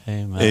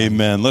Amen.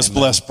 Amen. Let's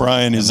bless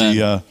Brian as he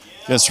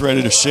gets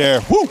ready to share.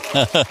 Woo!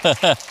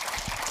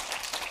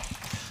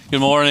 Good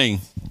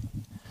morning.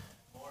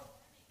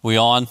 We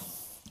on?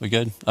 We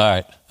good?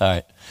 All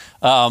right.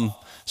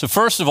 So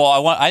first of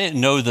all, I didn't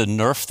know the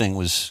Nerf thing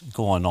was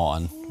going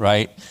on,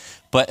 right?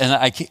 And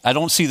I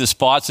don't see the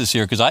spots this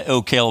year because I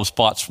owe Caleb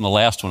spots from the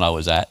last one I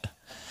was at.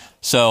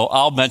 So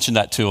I'll mention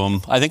that to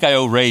him. I think I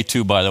owe Ray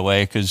too, by the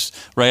way, because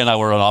Ray and I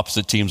were on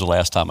opposite teams the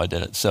last time I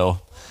did it. So,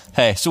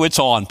 hey, so it's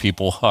on,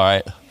 people, all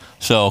right?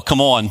 So come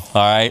on, all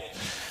right?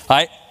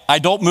 I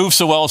don't move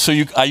so well, so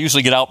I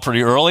usually get out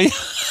pretty early,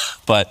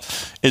 but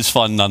it's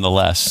fun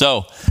nonetheless.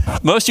 So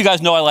most of you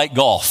guys know I like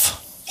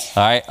golf,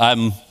 all right?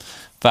 In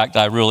fact,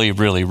 I really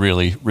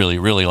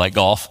like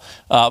golf.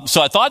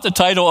 So I thought the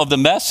title of the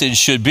message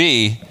should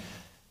be,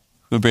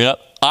 bring it up,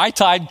 I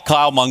tied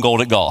Kyle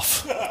Mungold at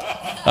golf, all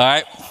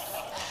right?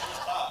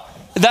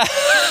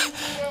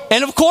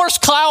 And of course,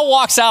 Kyle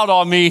walks out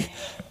on me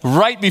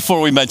right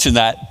before we mention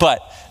that,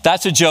 but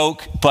that's a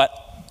joke. But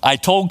I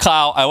told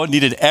Kyle I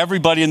needed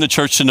everybody in the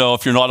church to know,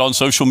 if you're not on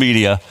social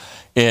media,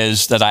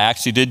 is that I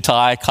actually did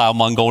tie Kyle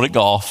Mungold at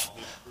golf.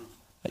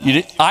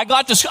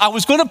 I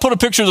was going to put a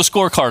picture of the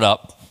scorecard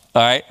up,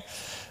 all right,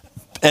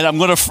 and I'm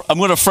going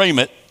to frame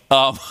it.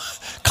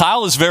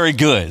 Kyle is very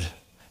good,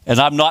 and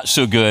I'm not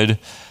so good.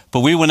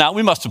 But we went out.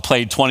 We must have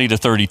played 20 to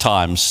 30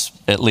 times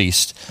at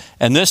least.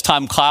 And this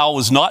time Kyle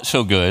was not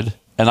so good,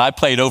 and I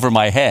played over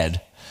my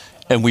head,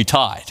 and we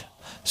tied.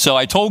 So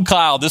I told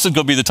Kyle this is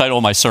going to be the title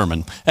of my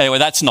sermon. Anyway,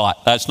 that's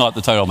not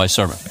the title of my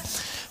sermon.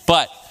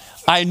 But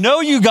I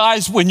know you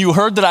guys, when you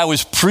heard that I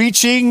was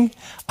preaching,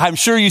 I'm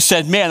sure you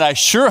said, man, I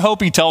sure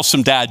hope he tells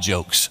some dad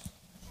jokes.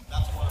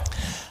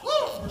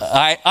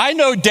 I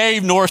know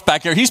Dave Norris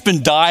back here. He's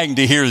been dying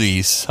to hear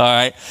these, all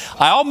right?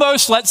 I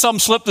almost let some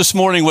slip this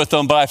morning with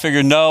them, but I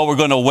figured, no, we're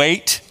going to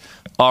wait,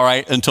 all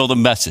right, until the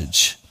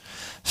message.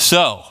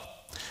 So,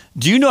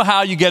 do you know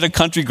how you get a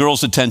country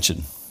girl's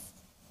attention?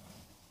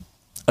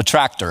 A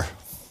tractor.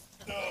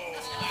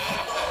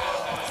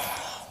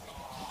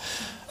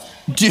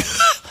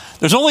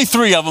 There's only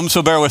 3 of them,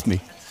 so bear with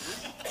me.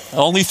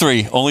 Only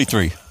three.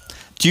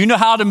 Do you know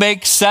how to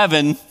make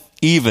 7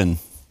 even?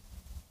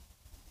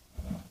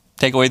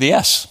 Take away the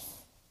S.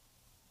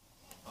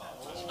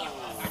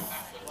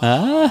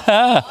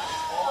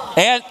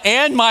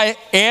 And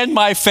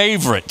my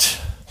favorite.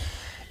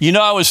 You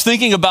know, I was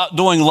thinking about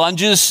doing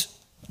lunges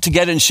to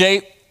get in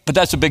shape, but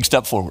that's a big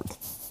step forward.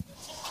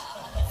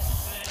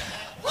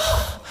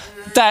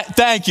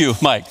 Thank you,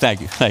 Mike.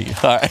 Thank you.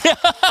 All right.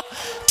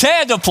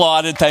 Ted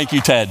applauded. Thank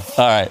you, Ted.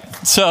 All right.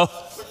 So. I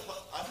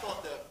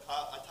thought that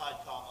I tied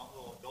Kyle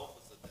Mungold at golf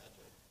was a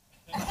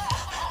dad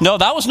joke. No,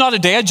 that was not a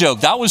dad joke.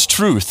 That was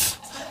truth.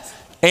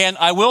 And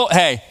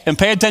and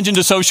pay attention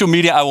to social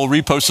media. I will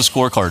repost the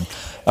scorecard.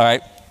 All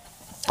right.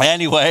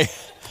 Anyway,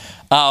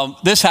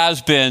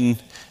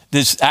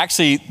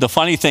 actually, the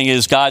funny thing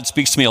is God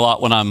speaks to me a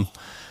lot when I'm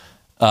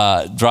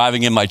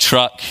driving in my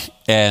truck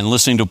and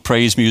listening to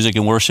praise music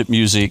and worship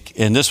music.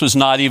 And this was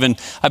not even,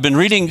 I've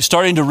been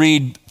starting to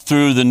read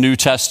through the New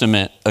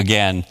Testament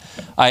again.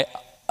 I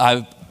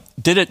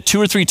did it 2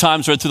 or 3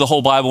 times, read through the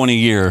whole Bible in a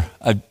year.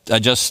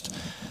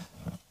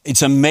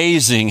 It's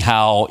amazing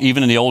how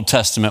even in the Old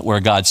Testament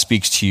where God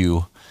speaks to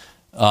you,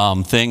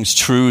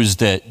 truths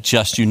that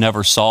just you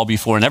never saw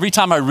before. And every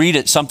time I read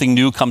it, something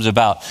new comes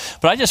about.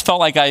 But I just felt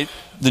like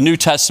the New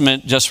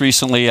Testament just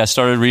recently, I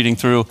started reading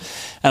through,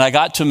 and I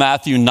got to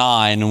Matthew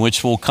 9,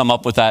 which we'll come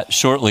up with that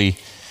shortly.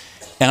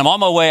 And I'm on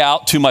my way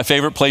out to my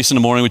favorite place in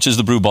the morning, which is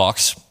the brew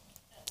box,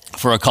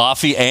 for a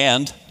coffee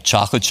and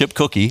chocolate chip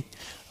cookie.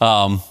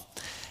 And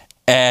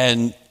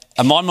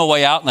I'm on my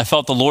way out, and I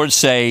felt the Lord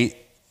say,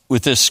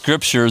 with this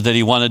scripture that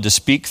he wanted to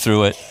speak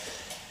through it.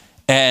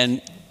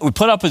 And we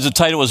put up as a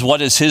title is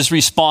what is his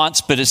response,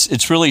 but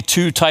it's really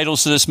 2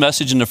 titles to this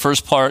message. And the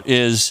first part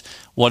is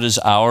what is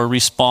our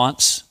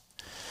response?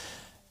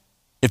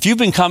 If you've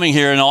been coming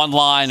here and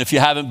online, if you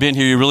haven't been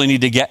here, you really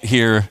need to get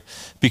here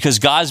because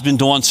God's been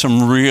doing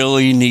some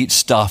really neat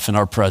stuff in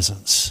our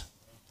presence.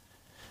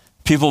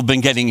 People have been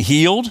getting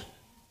healed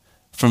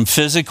from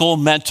physical,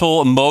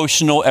 mental,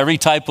 emotional, every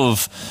type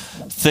of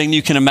thing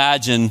you can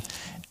imagine.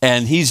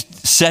 And he's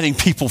setting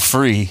people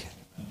free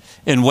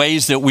in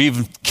ways that we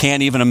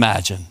can't even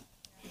imagine.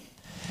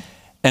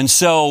 And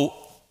so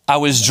I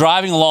was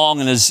driving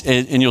along,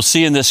 and you'll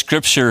see in this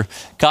scripture,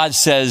 God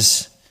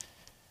says,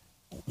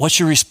 what's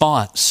your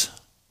response?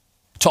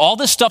 To all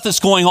this stuff that's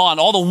going on,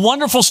 all the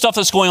wonderful stuff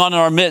that's going on in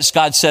our midst,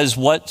 God says,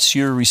 what's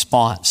your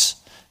response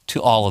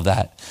to all of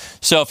that?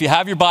 So if you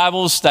have your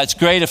Bibles, that's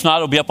great. If not,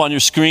 it'll be up on your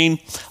screen.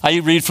 I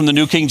read from the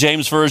New King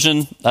James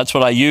Version. That's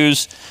what I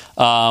use.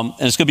 And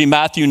it's going to be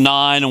Matthew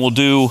 9, and we'll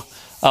do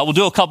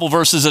a couple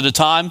verses at a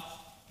time.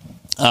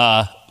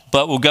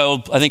 But we'll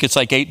go, I think it's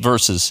like 8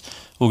 verses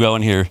we'll go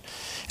in here.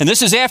 And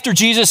this is after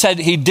Jesus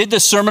he did the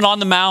Sermon on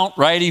the Mount,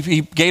 right?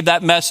 He gave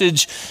that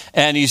message,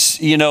 and he's,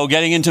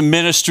 getting into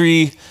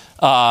ministry.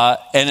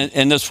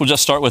 And this, we'll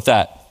just start with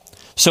that.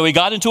 So he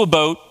got into a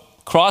boat,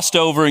 crossed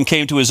over, and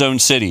came to his own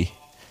city.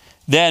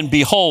 Then,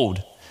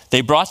 behold,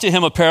 They brought to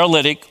him a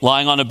paralytic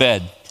lying on a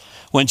bed.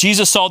 When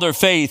Jesus saw their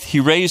faith, he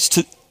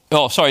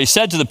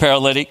said to the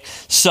paralytic,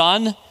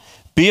 "Son,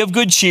 be of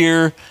good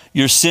cheer.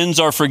 Your sins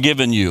are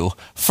forgiven you."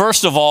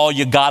 First of all,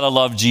 you got to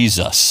love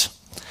Jesus.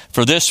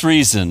 For this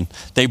reason,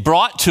 they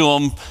brought to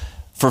him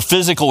for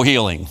physical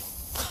healing.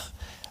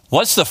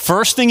 What's the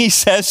first thing he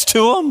says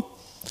to him?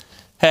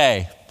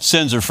 Hey,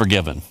 sins are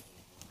forgiven.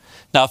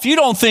 Now, if you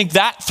don't think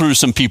that threw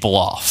some people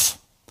off,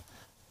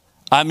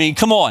 I mean,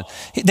 come on.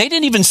 They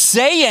didn't even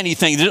say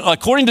anything.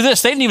 According to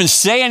this, they didn't even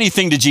say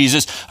anything to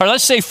Jesus. Or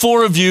let's say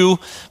 4 of you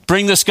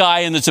bring this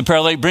guy in that's a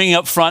paralytic, bring him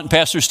up front, and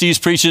Pastor Steve's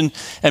preaching,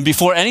 and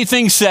before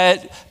anything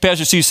said,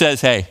 Pastor Steve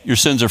says, hey, your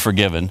sins are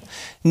forgiven.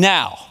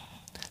 Now,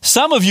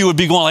 some of you would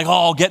be going like,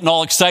 oh, getting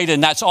all excited,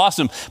 and that's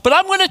awesome. But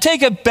I'm going to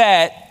take a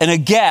bet and a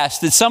guess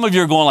that some of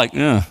you are going like,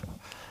 I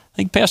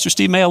think Pastor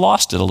Steve may have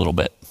lost it a little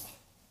bit.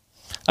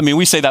 I mean,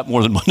 we say that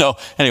more than one. No,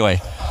 anyway.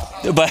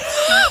 But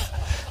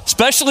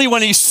especially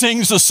when he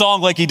sings the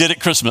song like he did at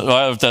Christmas,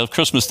 the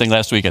Christmas thing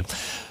last weekend.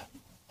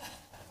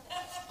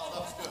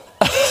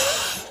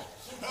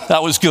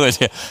 That was good.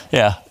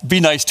 Yeah. Be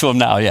nice to him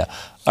now. Yeah.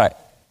 All right.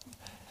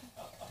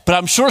 But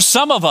I'm sure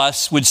some of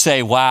us would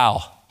say,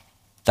 wow,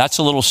 that's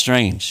a little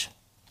strange.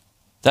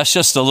 That's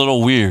just a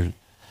little weird.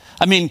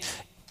 I mean,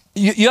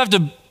 you have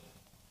to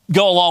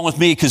go along with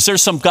me because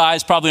there's some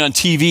guys probably on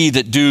TV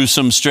that do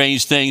some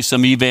strange things,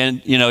 some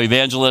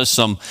evangelists,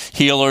 some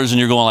healers, and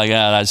you're going like,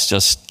 that's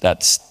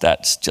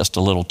just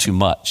a little too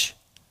much.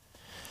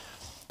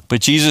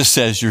 But Jesus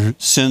says your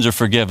sins are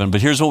forgiven.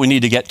 But here's what we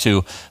need to get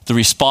to, the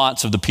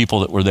response of the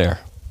people that were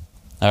there.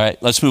 All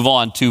right, let's move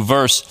on to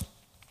verse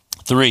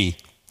 3.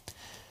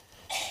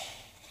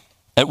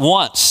 At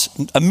once,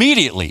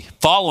 immediately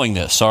following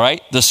this, all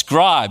right, the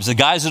scribes, the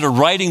guys that are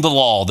writing the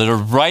law, that are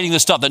writing the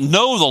stuff, that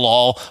know the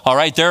law, all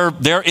right,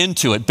 they're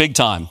into it big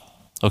time,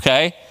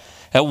 okay?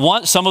 At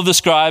once, some of the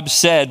scribes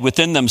said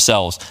within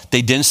themselves,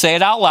 they didn't say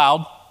it out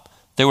loud,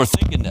 they were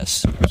thinking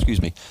this,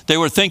 they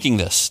were thinking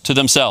this to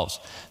themselves.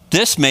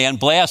 This man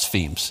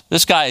blasphemes.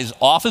 This guy is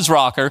off his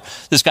rocker.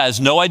 This guy has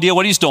no idea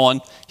what he's doing.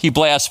 He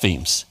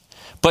blasphemes.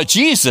 But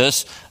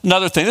Jesus,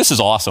 another thing, this is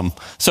awesome.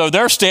 So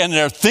they're standing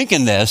there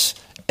thinking this,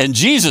 and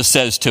Jesus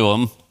says to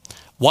them,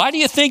 why do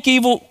you think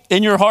evil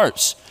in your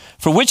hearts?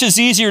 For which is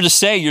easier to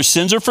say, your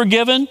sins are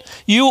forgiven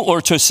you,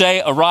 or to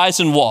say,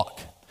 arise and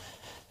walk?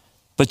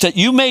 But that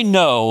you may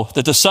know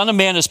that the Son of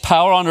Man has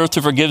power on earth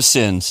to forgive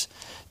sins.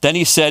 Then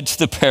he said to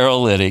the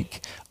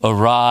paralytic,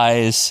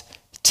 arise,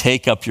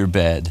 take up your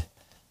bed,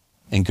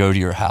 and go to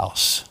your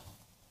house.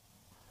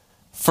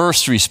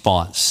 First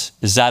response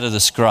is that of the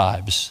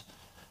scribes.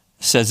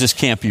 It says this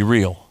can't be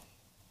real.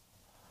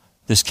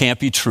 This can't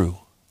be true.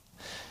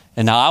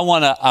 And now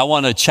I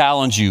want to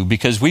challenge you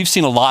because we've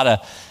seen a lot of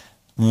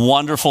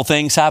wonderful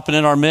things happen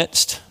in our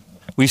midst.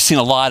 We've seen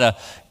a lot of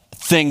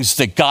things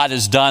that God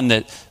has done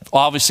that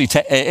obviously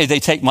they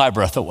take my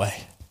breath away.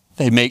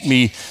 They make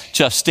me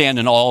just stand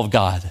in awe of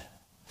God.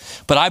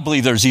 But I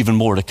believe there's even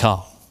more to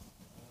come.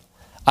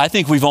 I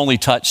think we've only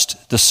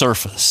touched the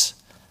surface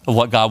of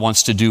what God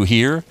wants to do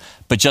here,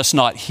 but just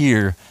not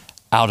here,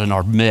 out in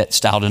our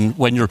midst,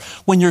 when you're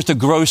at the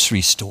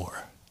grocery store.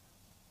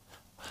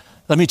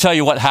 Let me tell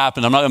you what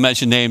happened. I'm not going to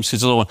mention names because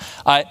it's a little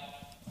one.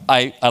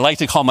 I like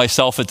to call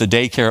myself at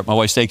my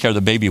wife's daycare,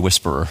 the baby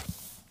whisperer.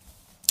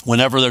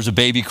 Whenever there's a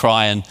baby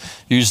crying,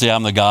 usually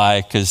I'm the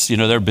guy because,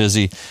 they're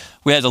busy.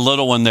 We had a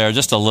little one there,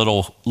 just a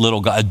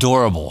little guy,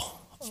 adorable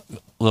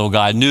little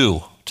guy,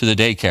 new to the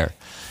daycare,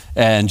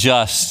 and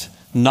just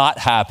not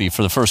happy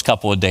for the first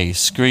couple of days,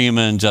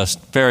 screaming, just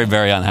very,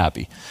 very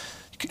unhappy.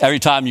 Every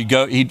time you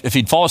go, if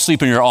he'd fall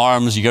asleep in your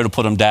arms, you go to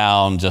put him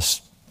down,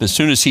 just as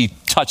soon as he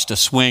touched a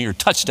swing or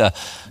touched a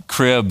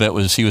crib,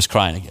 he was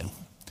crying again.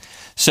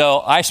 So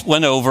I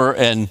went over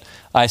and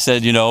I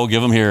said,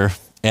 give him here.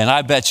 And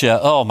I bet you,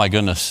 oh my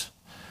goodness,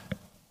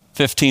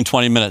 15,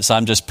 20 minutes,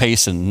 I'm just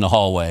pacing in the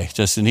hallway.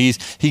 And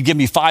he'd give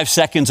me 5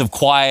 seconds of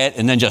quiet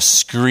and then just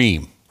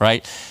scream,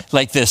 right?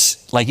 Like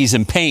he's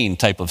in pain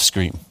type of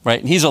scream,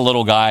 right? And he's a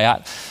little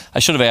guy. I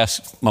should have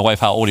asked my wife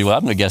how old he was.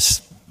 I'm going to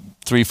guess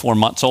 3-4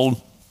 months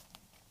old.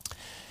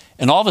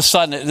 And all of a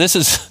sudden, this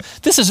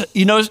is,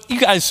 you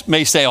guys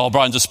may say, oh,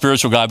 Brian's a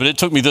spiritual guy, but it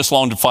took me this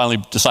long to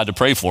finally decide to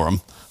pray for him,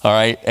 all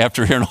right,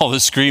 after hearing all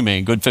this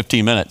screaming, good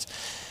 15 minutes.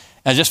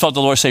 And I just felt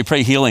the Lord say,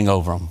 pray healing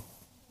over him.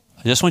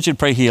 I just want you to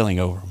pray healing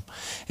over him.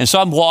 And so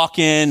I'm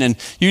walking, and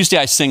usually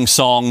I sing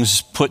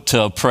songs put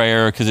to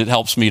prayer because it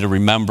helps me to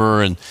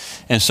remember. And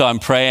so I'm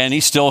praying.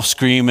 He's still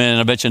screaming.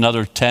 I bet you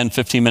another 10,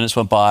 15 minutes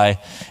went by.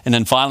 And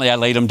then finally I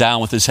laid him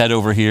down with his head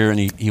over here, and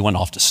he went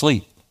off to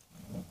sleep.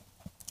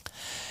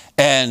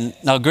 And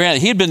now,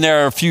 granted, he had been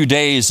there a few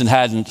days and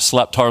hadn't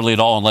slept hardly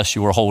at all unless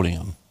you were holding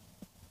him.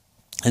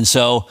 And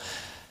so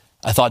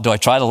I thought, do I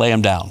try to lay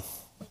him down?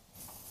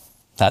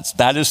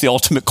 That is the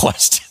ultimate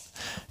question.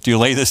 Do you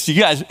lay this? You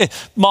guys,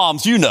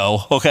 moms,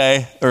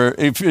 okay? Or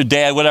if you're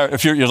dad, whatever,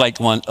 if you're like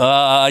one, do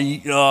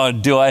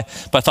I?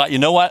 But I thought, you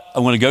know what?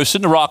 I'm going to go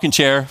sit in a rocking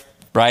chair,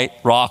 right?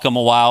 Rock him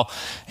a while.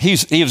 He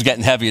was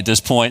getting heavy at this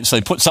point, so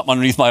they put something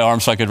underneath my arm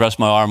so I could rest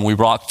my arm. We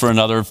rocked for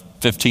another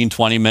 15,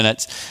 20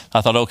 minutes.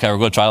 I thought, okay, we're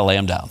going to try to lay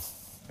him down.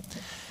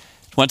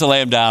 Went to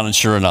lay him down, and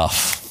sure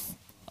enough,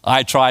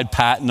 I tried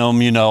patting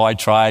him, I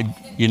tried,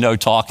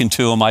 talking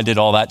to him. I did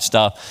all that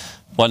stuff.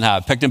 Wasn't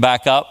happening. Picked him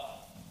back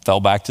up, fell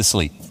back to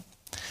sleep.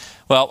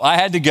 Well, I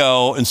had to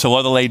go, and so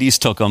other ladies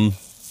took him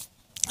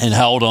and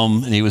held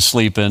him, and he was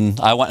sleeping.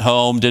 I went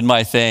home, did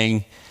my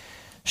thing,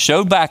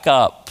 showed back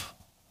up.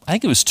 I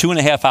think it was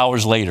 2.5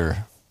 hours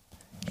later.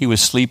 He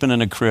was sleeping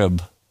in a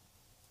crib.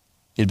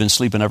 He'd been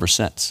sleeping ever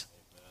since.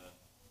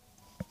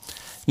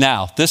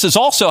 Now, this is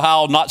also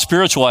how not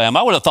spiritual I am.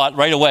 I would have thought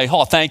right away,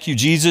 oh, thank you,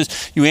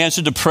 Jesus. You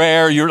answered the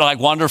prayer. You're like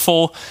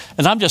wonderful.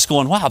 And I'm just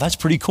going, wow, that's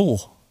pretty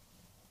cool.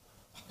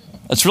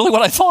 That's really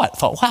what I thought. I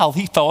thought, wow,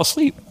 he fell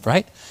asleep,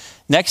 right?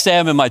 Next day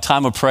I'm in my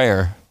time of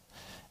prayer.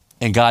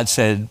 And God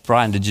said,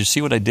 Brian, did you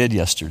see what I did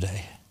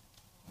yesterday?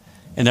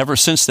 And ever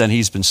since then,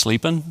 he's been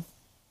sleeping,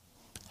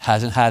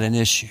 hasn't had an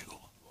issue.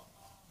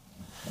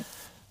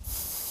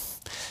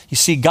 You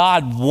see,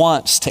 God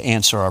wants to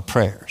answer our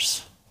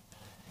prayers.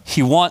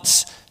 He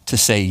wants to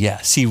say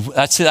yes.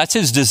 That's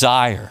his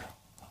desire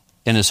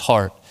in his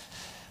heart.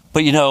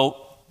 But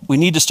we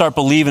need to start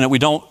believing it. We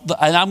don't,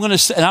 and I'm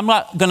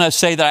not going to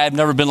say that I've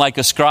never been like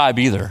a scribe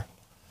either.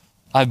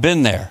 I've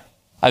been there.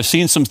 I've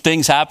seen some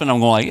things happen. I'm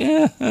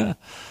going like,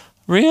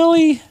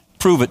 really?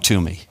 Prove it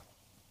to me.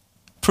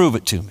 Prove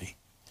it to me.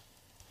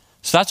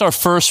 So that's our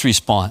first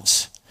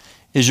response.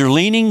 Is you're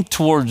leaning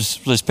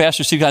towards, as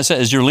Pastor Steve kind of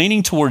said, is you're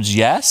leaning towards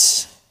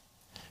yes?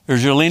 Or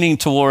is you're leaning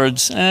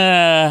towards,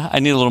 I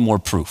need a little more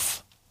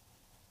proof?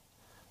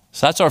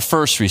 So that's our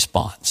first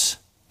response.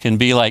 Can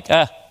be like,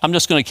 I'm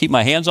just going to keep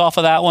my hands off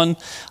of that one.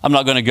 I'm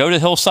not going to go to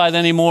Hillside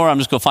anymore. I'm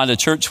just going to find a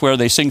church where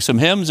they sing some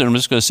hymns, and I'm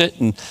just going to sit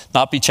and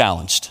not be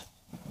challenged.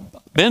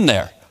 Been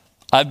there.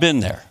 I've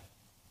been there.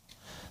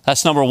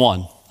 That's number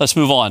one. Let's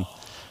move on.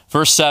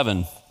 Verse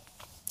 7.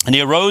 And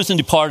he arose and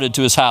departed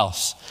to his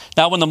house.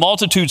 Now when the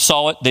multitude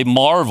saw it, they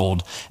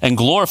marveled and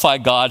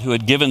glorified God who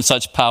had given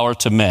such power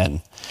to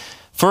men.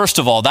 First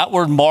of all, that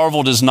word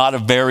marveled is not a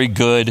very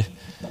good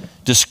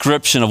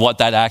description of what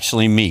that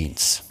actually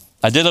means.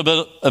 I did a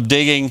bit of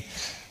digging,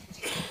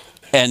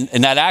 and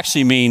that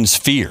actually means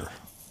fear.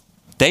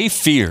 They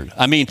feared.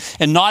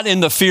 And not in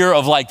the fear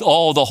of like,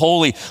 oh, the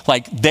holy,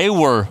 like they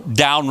were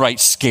downright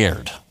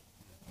scared.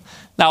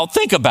 Now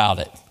think about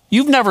it.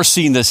 You've never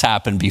seen this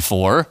happen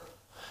before.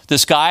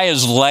 This guy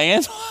is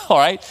laying, all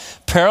right,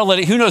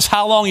 paralytic. Who knows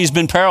how long he's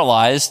been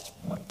paralyzed,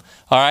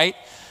 all right?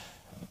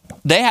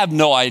 They have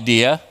no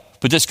idea.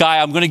 But this guy,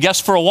 I'm going to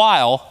guess for a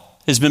while,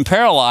 has been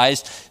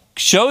paralyzed,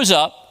 shows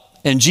up,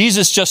 and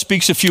Jesus just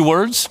speaks a few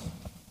words,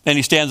 and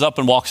he stands up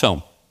and walks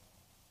home.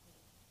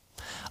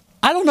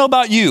 I don't know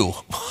about you,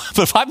 but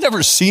if I've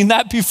never seen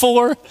that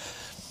before,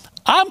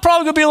 I'm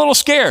probably going to be a little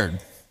scared.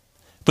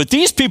 But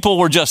these people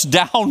were just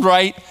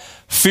downright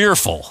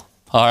fearful,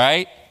 all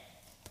right?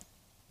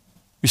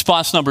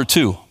 Response number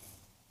 2.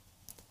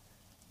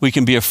 We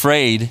can be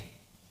afraid,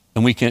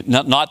 and we can,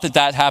 not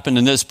that happened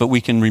in this, but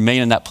we can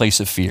remain in that place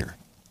of fear.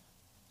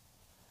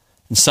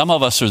 And some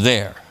of us are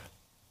there.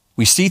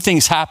 We see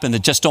things happen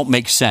that just don't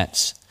make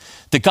sense.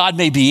 That God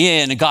may be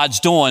in and God's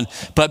doing,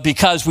 but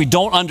because we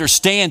don't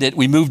understand it,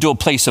 we move to a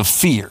place of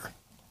fear.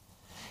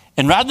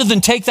 And rather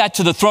than take that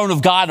to the throne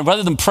of God, and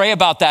rather than pray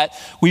about that,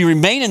 we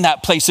remain in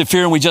that place of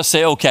fear and we just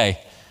say, okay,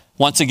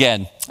 once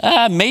again,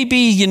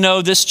 maybe,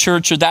 this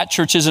church or that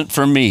church isn't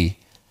for me.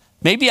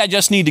 Maybe I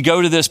just need to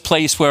go to this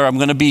place where I'm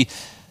going to be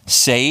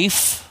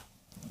safe,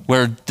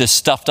 where this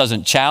stuff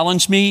doesn't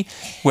challenge me,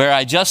 where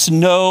I just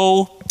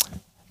know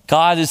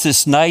God is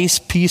this nice,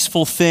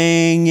 peaceful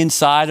thing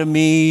inside of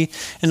me,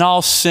 and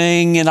I'll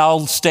sing and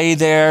I'll stay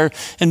there.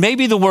 And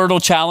maybe the word will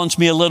challenge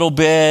me a little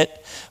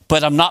bit,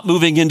 but I'm not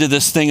moving into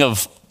this thing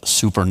of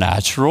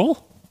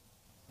supernatural,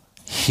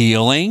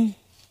 healing,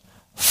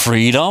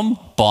 freedom,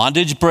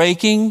 bondage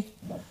breaking.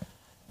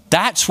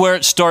 That's where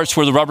it starts,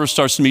 where the rubber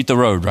starts to meet the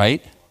road,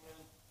 right?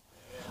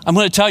 I'm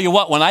going to tell you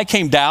what, when I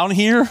came down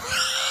here,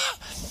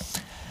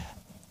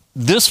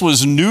 this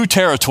was new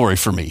territory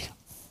for me.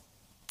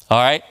 All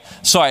right?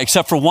 Sorry,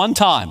 except for one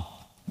time.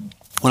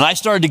 When I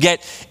started to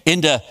get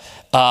into,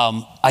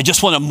 I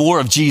just wanted more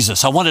of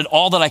Jesus. I wanted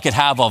all that I could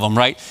have of him,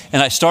 right?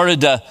 And I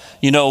started to,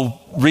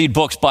 read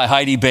books by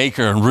Heidi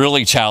Baker and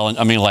really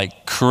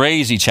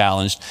crazy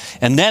challenged.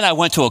 And then I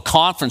went to a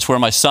conference where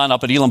my son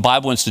up at Elam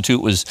Bible Institute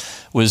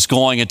was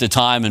going at the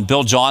time, and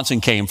Bill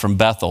Johnson came from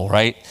Bethel,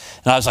 right?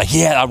 And I was like,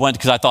 yeah, I went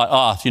because I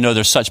thought,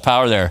 there's such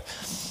power there.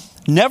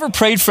 Never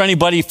prayed for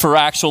anybody for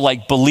actual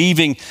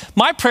believing.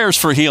 My prayers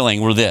for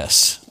healing were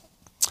this.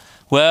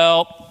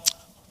 Well,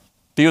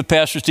 be with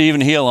Pastor Steve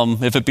and heal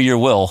him if it be your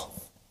will.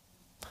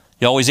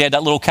 You always add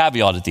that little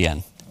caveat at the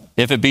end.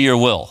 If it be your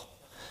will.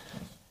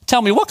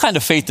 Tell me, what kind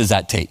of faith does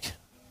that take?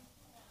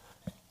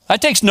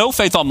 That takes no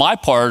faith on my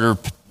part or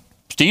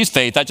Steve's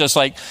faith. That's just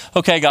like,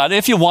 okay, God,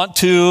 if you want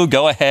to,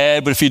 go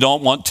ahead. But if you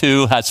don't want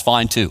to, that's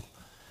fine too.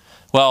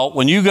 Well,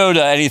 when you go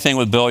to anything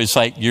with Bill, it's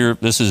like you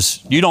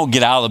don't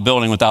get out of the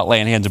building without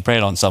laying hands and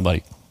praying on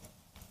somebody.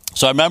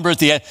 So I remember at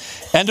the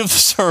end of the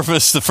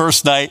service, the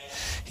first night,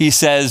 he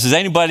says, is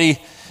anybody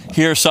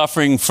here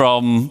suffering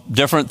from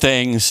different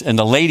things? And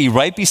the lady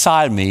right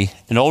beside me,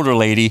 an older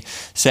lady,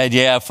 said,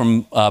 yeah,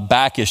 from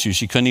back issues.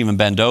 She couldn't even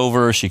bend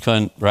over. She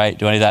couldn't, do any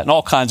of that. And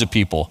all kinds of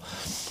people.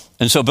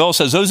 And so Bill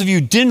says, those of you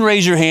who didn't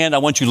raise your hand, I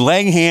want you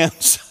laying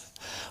hands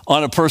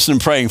on a person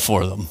and praying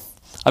for them.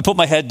 I put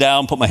my head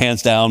down, put my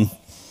hands down,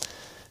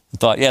 and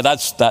thought, yeah,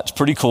 that's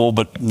pretty cool,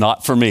 but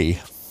not for me,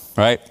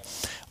 right?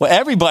 Well,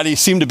 everybody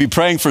seemed to be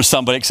praying for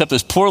somebody, except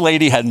this poor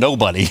lady had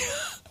nobody.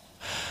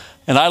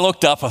 And I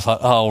looked up, I thought,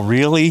 oh,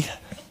 really?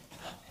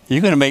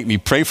 You're going to make me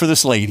pray for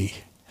this lady?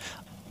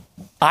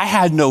 I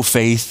had no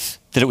faith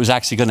that it was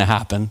actually going to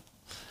happen.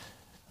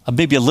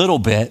 Maybe a little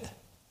bit.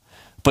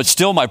 But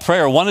still, my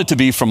prayer wanted to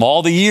be from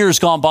all the years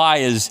gone by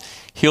is,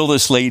 heal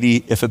this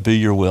lady if it be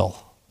your will.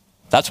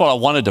 That's what I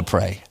wanted to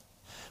pray.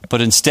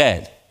 But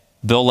instead,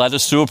 Bill led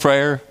us through a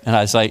prayer, and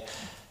I was like,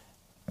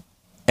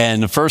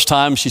 and the first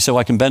time she said, well,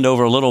 I can bend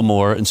over a little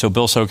more. And so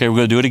Bill said, okay, we're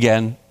going to do it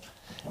again.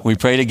 We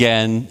prayed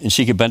again, and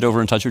she could bend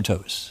over and touch her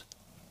toes.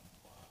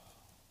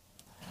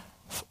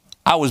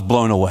 I was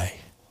blown away,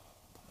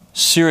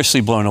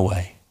 seriously blown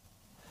away.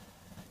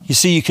 You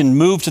see, you can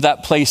move to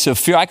that place of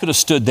fear. I could have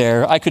stood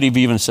there. I could have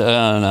even said,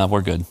 no,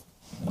 we're good.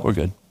 We're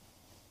good.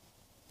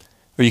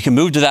 Or you can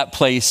move to that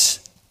place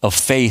of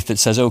faith that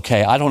says,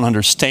 okay, I don't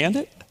understand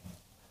it.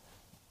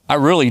 I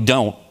really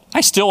don't.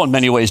 I still, in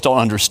many ways, don't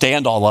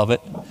understand all of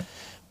it.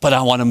 But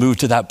I want to move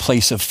to that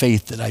place of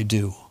faith that I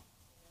do.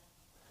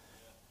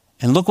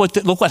 And look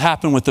what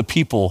happened with the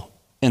people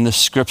in the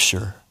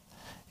scripture.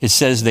 It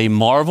says they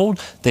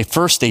marveled. They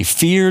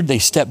feared. They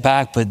stepped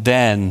back. But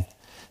then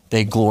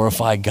they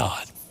glorified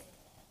God.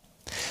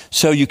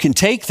 So you can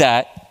take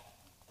that,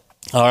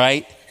 all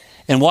right?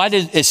 And why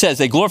did it says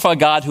they glorified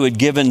God who had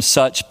given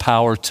such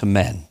power to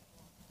men.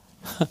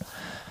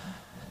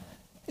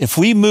 If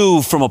we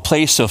move from a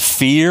place of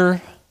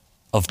fear,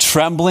 of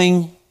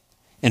trembling,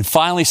 and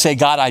finally say,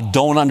 God, I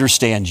don't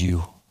understand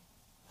you.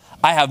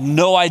 I have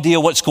no idea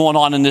what's going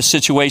on in this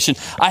situation.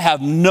 I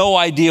have no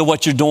idea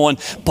what you're doing,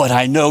 but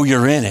I know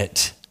you're in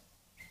it.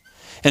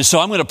 And so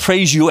I'm going to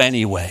praise you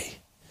anyway.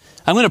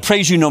 I'm going to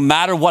praise you no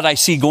matter what I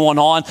see going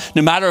on,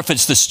 no matter if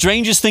it's the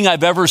strangest thing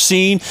I've ever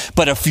seen,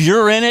 but if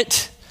you're in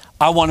it,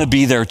 I want to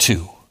be there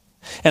too.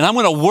 And I'm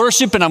going to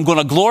worship and I'm going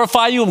to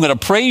glorify you. I'm going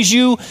to praise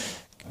you.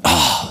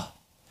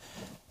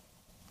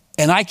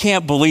 And I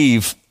can't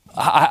believe,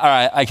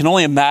 I can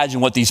only imagine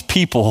what these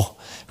people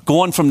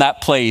going from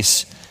that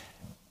place,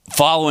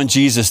 following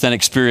Jesus, then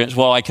experience.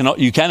 Well,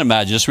 you can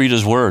imagine, just read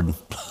his word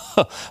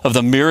of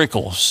the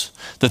miracles,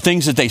 the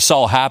things that they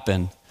saw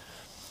happen.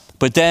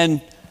 But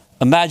then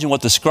imagine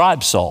what the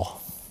scribes saw.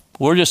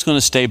 We're just going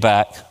to stay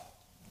back.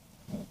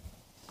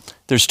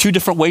 There's two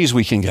different ways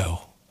we can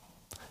go.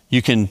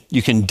 You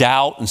can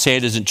doubt and say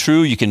it isn't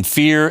true. You can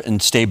fear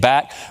and stay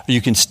back. Or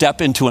you can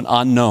step into an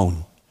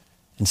unknown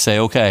and say,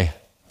 okay,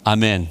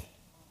 I'm in.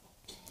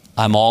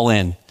 I'm all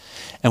in.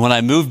 And when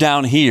I moved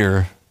down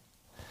here,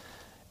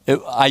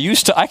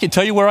 I could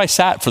tell you where I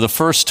sat for the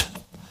first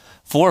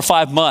 4 or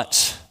 5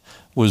 months.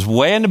 Was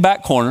way in the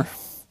back corner,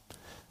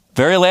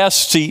 very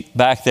last seat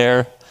back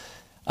there.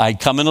 I'd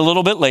come in a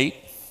little bit late.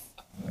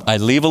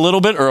 I'd leave a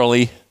little bit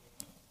early.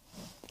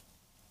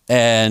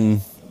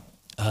 And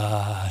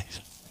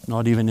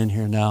not even in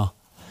here now.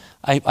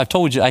 I've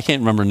told you, I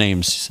can't remember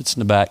names. He sits in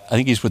the back. I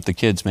think he's with the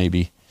kids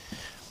maybe.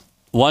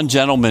 One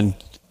gentleman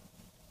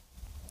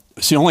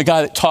was the only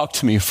guy that talked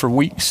to me for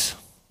weeks.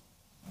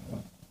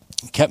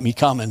 He kept me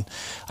coming.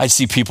 I'd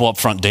see people up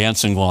front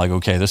dancing, going like,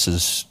 okay, this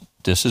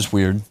is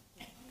weird.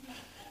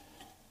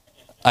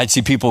 I'd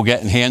see people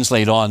getting hands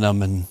laid on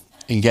them and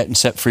getting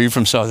set free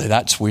from something.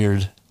 That's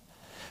weird.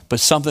 But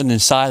something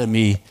inside of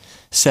me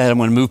said, I'm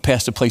going to move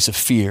past a place of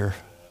fear.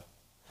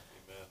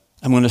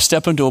 I'm going to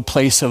step into a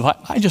place of,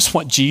 I just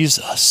want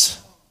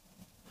Jesus.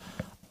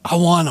 I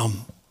want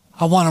him.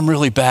 I want him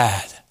really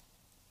bad.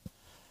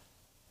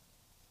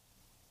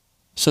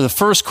 So the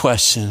first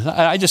question,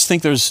 I just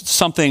think there's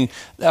something,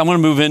 I'm going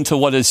to move into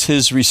what is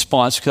his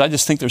response, because I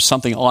just think there's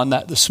something on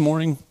that this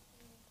morning.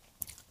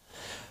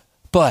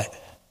 But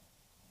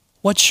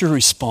what's your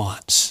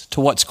response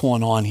to what's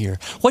going on here?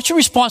 What's your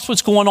response to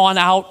what's going on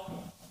out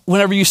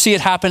whenever you see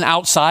it happen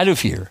outside of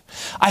here?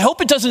 I hope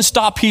it doesn't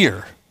stop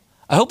here.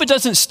 I hope it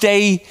doesn't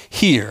stay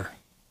here.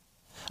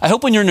 I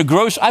hope when you're in the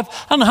grocery, I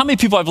don't know how many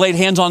people I've laid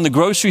hands on in the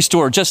grocery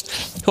store,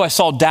 just who I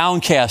saw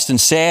downcast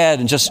and sad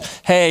and just,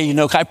 hey,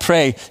 I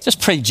pray, just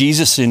pray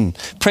Jesus and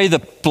pray the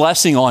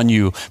blessing on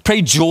you.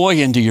 Pray joy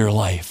into your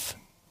life.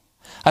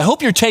 I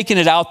hope you're taking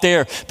it out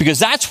there, because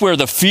that's where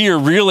the fear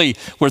really,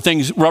 where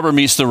things rubber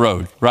meets the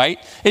road, right?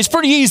 It's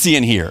pretty easy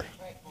in here.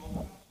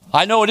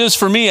 I know it is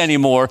for me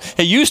anymore.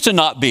 It used to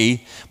not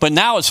be, but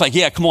now it's like,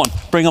 yeah, come on,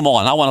 bring them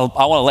on. I want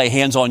to lay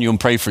hands on you and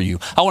pray for you.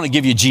 I want to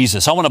give you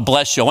Jesus. I want to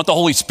bless you. I want the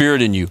Holy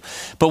Spirit in you.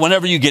 But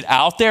whenever you get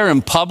out there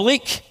in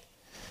public,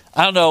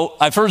 I don't know,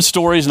 I've heard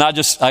stories, and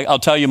I'll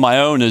tell you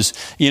my own is,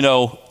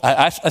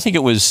 I think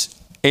it was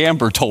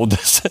Amber told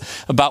this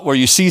about where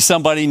you see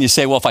somebody and you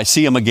say, well, if I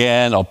see him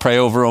again, I'll pray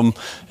over him.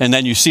 And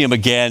then you see him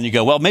again, you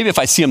go, well, maybe if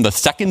I see him the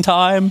second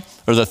time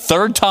or the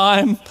third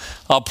time,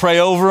 I'll pray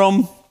over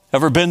him.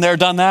 Ever been there,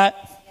 done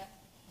that?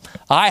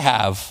 I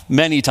have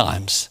many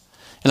times.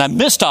 And I've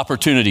missed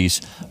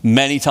opportunities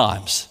many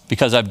times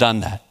because I've done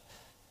that.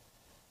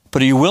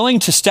 But are you willing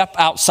to step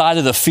outside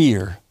of the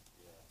fear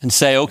and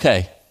say,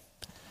 okay,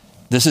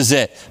 this is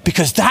it?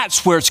 Because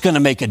that's where it's going to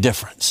make a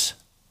difference.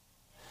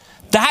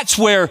 That's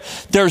where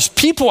there's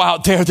people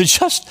out there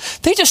that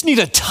they just need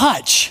a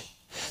touch.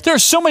 There are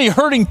so many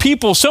hurting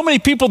people, so many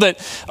people that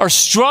are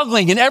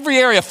struggling in every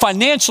area,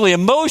 financially,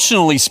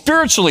 emotionally,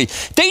 spiritually.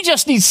 They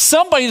just need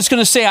somebody that's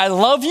going to say, I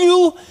love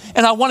you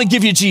and I want to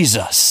give you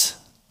Jesus.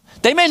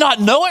 They may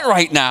not know it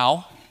right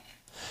now,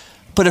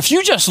 but if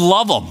you just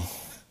love them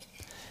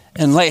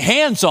and lay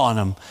hands on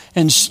them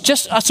and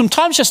just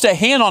sometimes just a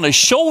hand on his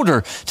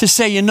shoulder to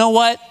say, you know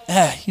what?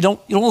 You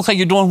don't look like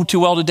you're doing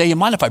too well today. You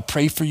mind if I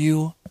pray for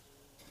you?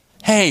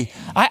 Hey,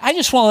 I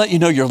just want to let you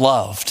know you're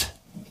loved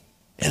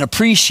and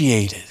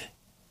appreciated.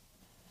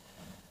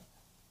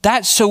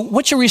 So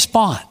what's your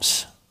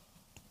response?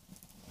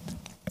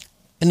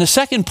 And the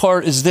second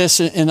part is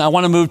this, and I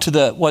want to move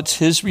to what's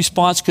his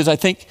response, because I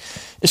think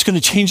it's going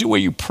to change the way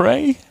you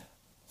pray.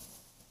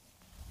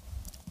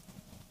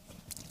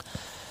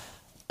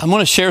 I'm going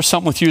to share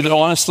something with you that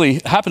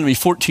honestly happened to me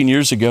 14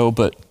 years ago,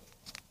 but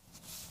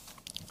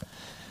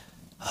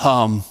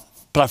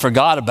I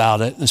forgot about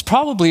it. It's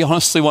probably,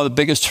 honestly, one of the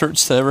biggest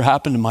hurts that ever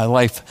happened in my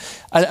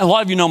life. A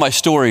lot of you know my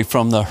story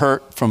from the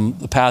hurt from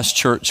the past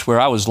church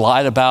where I was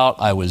lied about.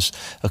 I was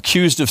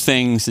accused of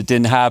things that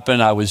didn't happen.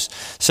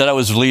 Said I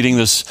was leading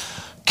this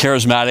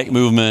charismatic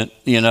movement,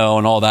 and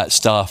all that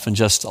stuff. And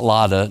just a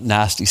lot of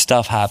nasty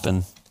stuff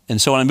happened.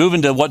 And so when I move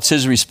into what's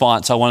his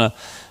response, I'm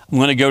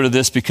going to go to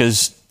this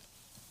because,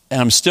 and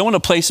I'm still in a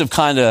place of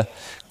kind of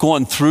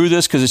going through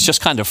this because it's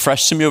just kind of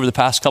fresh to me over the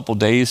past couple of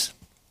days.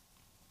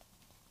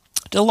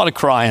 Did a lot of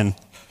crying.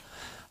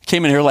 I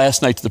came in here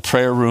last night to the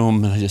prayer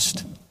room and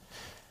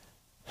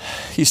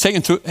he's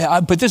taken through,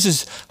 but this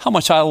is how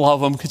much I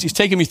love him because he's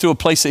taken me through a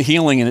place of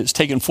healing and it's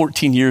taken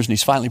 14 years and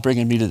he's finally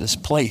bringing me to this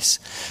place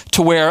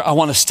to where I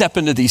want to step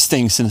into these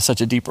things in such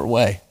a deeper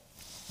way.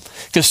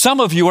 Because some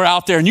of you are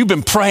out there and you've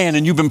been praying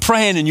and you've been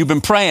praying and you've been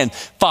praying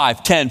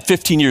 5, 10,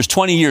 15 years,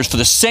 20 years for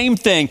the same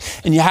thing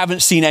and you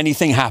haven't seen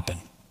anything happen.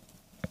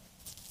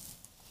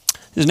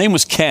 His name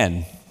was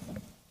Ken.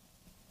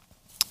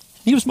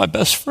 He was my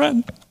best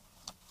friend.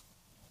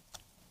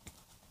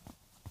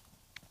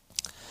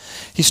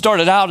 He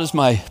started out as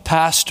my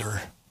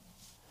pastor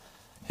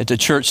at the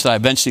church that I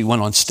eventually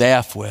went on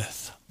staff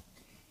with.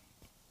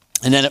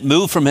 And then it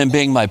moved from him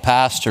being my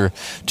pastor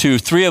to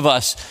three of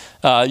us.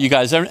 You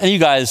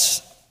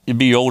guys, you'd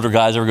be older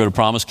guys, ever go to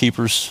Promise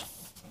Keepers?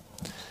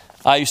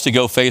 I used to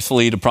go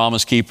faithfully to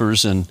Promise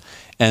Keepers. And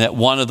at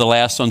one of the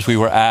last ones we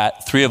were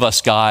at, three of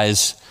us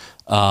guys,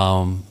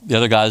 the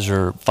other guys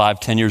are 5,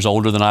 10 years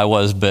older than I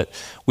was, but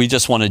we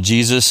just wanted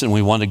Jesus and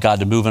we wanted God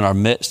to move in our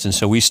midst. And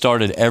so we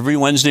started every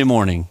Wednesday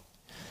morning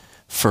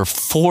for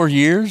 4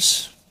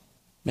 years,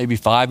 maybe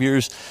 5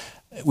 years.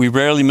 We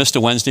rarely missed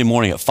a Wednesday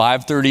morning at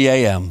 5:30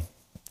 a.m.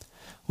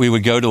 We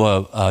would go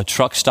to a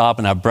truck stop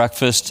and have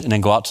breakfast and then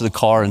go out to the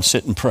car and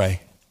sit and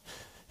pray.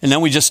 And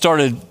then we just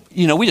started,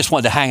 we just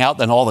wanted to hang out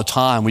then all the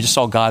time. We just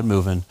saw God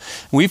moving.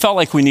 And we felt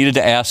like we needed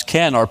to ask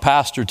Ken, our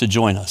pastor, to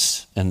join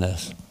us in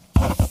this.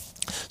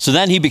 So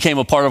then he became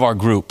a part of our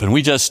group,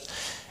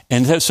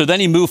 so then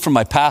he moved from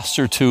my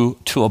pastor to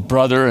a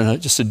brother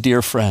and just a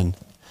dear friend.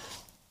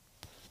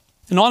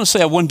 And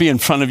honestly, I wouldn't be in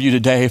front of you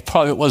today if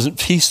probably it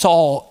wasn't, he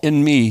saw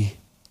in me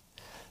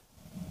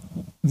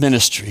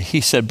ministry.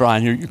 He said,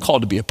 Brian, you're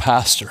called to be a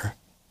pastor.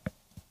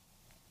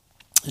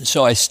 And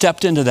so I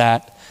stepped into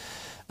that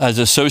as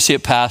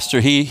associate pastor.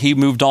 He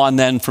moved on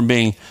then from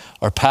being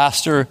our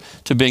pastor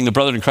to being the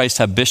brother in Christ,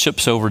 have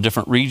bishops over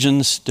different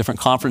regions, different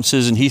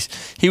conferences. And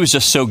he was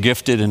just so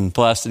gifted and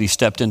blessed that he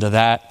stepped into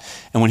that.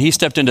 And when he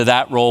stepped into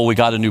that role, we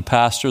got a new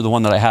pastor, the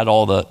one that I had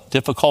all the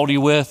difficulty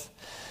with.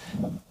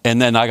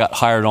 And then I got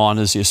hired on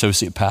as the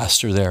associate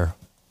pastor there.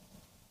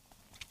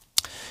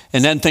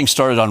 And then things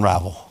started to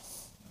unravel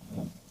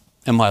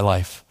in my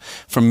life.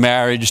 From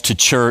marriage to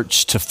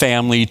church to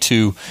family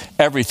to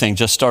everything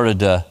just started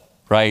to,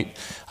 right?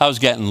 I was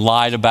getting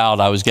lied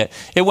about.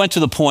 It went to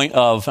the point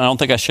of, and I don't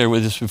think I shared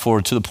with this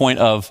before, to the point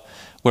of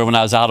where when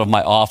I was out of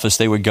my office,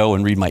 they would go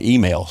and read my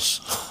emails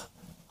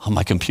on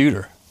my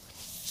computer.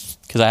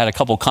 Because I had a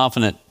couple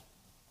confident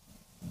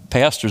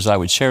pastors I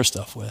would share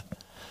stuff with.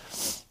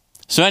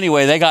 So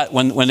anyway,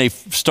 when they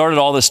started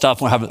all this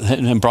stuff,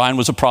 and Brian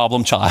was a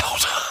problem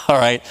child, all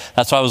right?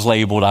 That's why I was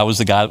labeled. I was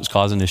the guy that was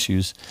causing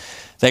issues.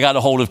 They got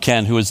a hold of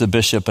Ken, who was the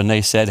bishop, and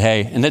they said,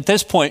 hey, and at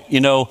this point,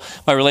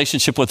 my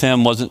relationship with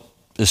him wasn't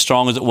as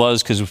strong as it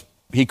was because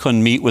he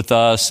couldn't meet with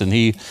us and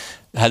he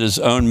had his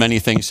own many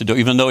things to do,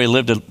 even though he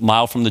lived a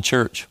mile from the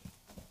church.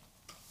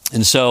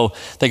 And so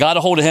they got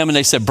a hold of him and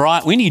they said,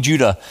 Brian, we need you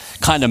to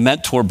kind of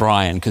mentor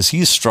Brian because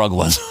he's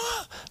struggling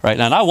right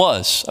now. And I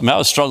was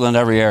struggling in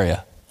every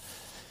area.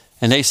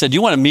 And they said, do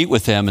you want to meet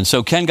with him? And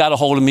so Ken got a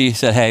hold of me. He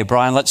said, hey,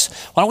 Brian, why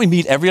don't we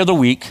meet every other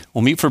week?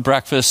 We'll meet for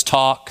breakfast,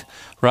 talk,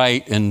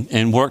 right?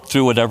 And work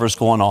through whatever's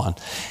going on.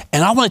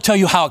 And I want to tell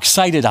you how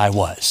excited I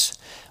was.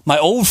 My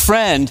old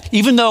friend,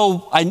 even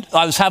though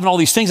I was having all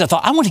these things, I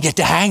thought, I want to get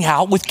to hang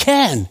out with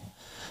Ken.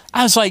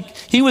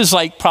 He was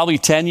like probably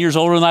 10 years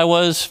older than I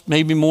was,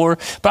 maybe more.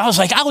 But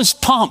I was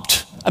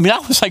pumped. I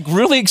was like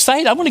really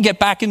excited. I want to get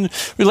back in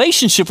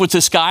relationship with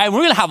this guy and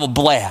we're going to have a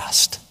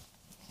blast.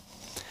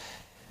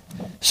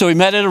 So we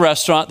met at a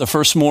restaurant the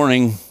first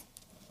morning,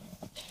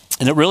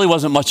 and it really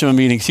wasn't much of a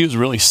meeting because he was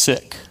really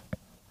sick.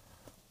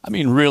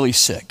 Really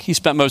sick. He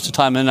spent most of the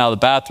time in and out of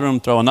the bathroom,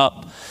 throwing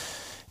up.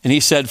 And he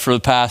said for the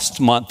past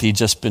month, he'd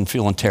just been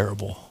feeling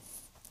terrible.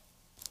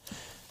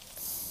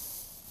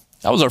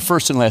 That was our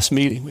first and last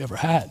meeting we ever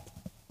had.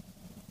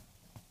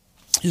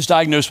 He was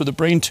diagnosed with a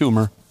brain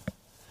tumor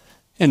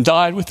and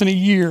died within a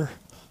year.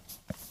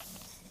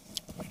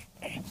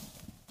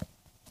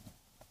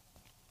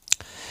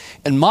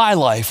 And my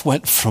life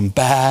went from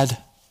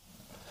bad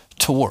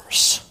to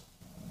worse.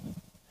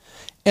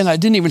 And I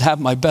didn't even have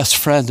my best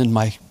friend and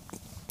my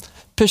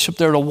bishop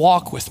there to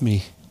walk with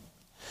me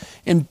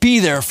and be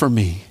there for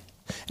me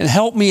and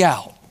help me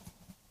out.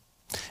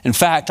 In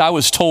fact, I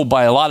was told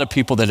by a lot of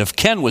people that if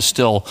Ken was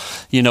still,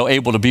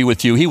 able to be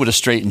with you, he would have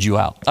straightened you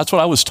out. That's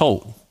what I was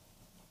told.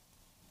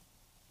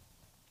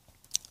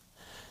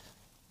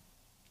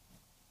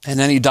 And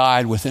then he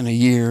died within a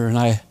year,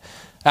 and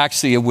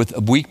actually, with a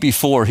week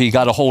before, he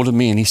got a hold of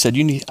me and he said,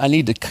 I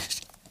need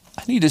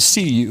to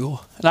see you.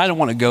 And I didn't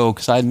want to go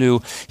because I knew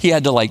he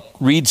had to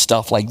read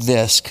stuff like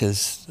this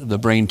because of the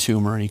brain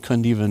tumor and he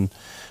couldn't even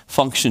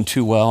function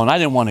too well. And I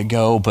didn't want to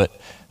go, but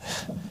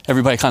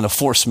everybody kind of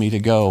forced me to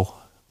go.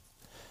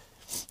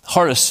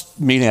 Hardest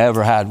meeting I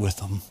ever had with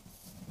him.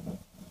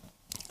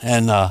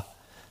 And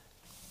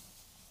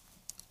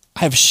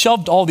I've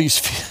shoved all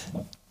these,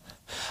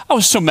 I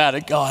was so mad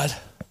at God.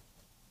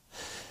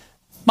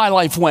 My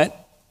life went,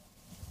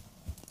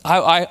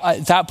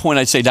 at that point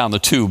I'd say down the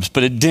tubes,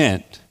 but it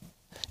didn't.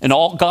 And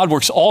God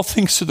works all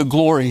things to the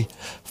glory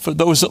for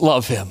those that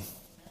love him.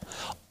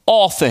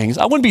 All things.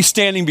 I wouldn't be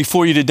standing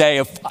before you today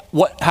if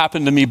what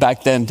happened to me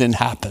back then didn't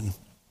happen.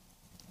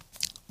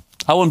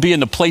 I wouldn't be in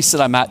the place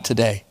that I'm at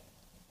today.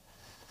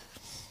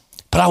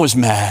 But I was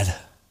mad.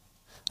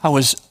 I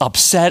was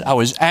upset. I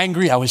was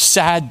angry. I was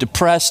sad,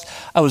 depressed.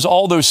 I was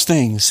all those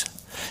things.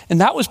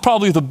 And that was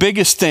probably the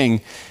biggest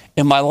thing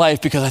in my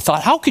life because I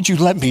thought, how could you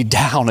let me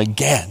down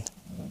again?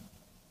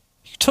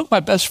 You took my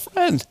best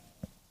friend,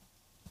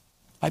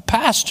 my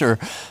pastor,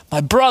 my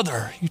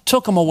brother. You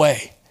took him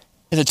away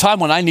at a time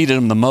when I needed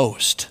him the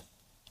most.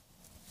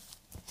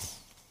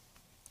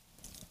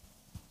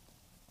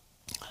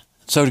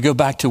 So to go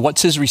back to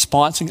what's his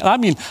response?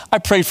 I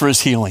prayed for his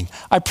healing.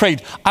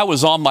 I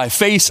was on my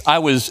face.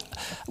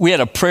 We had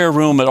a prayer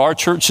room at our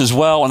church as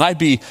well. And I'd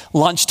be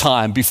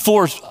lunchtime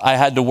before I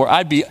had to work.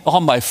 I'd be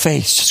on my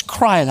face just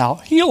crying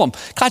out, heal him.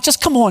 God,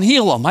 just come on,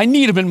 heal him. I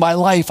need him in my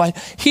life.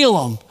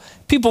 Heal him.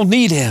 People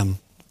need him.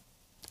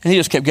 And he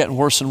just kept getting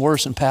worse and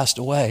worse and passed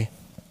away.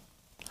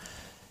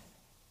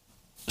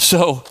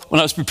 So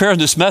when I was preparing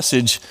this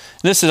message,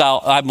 this is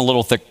how I'm a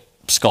little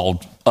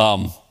thick-skulled.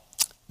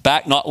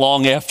 Back not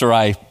long after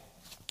I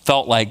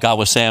felt like God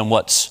was saying,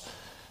 what's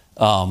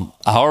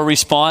our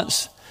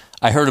response?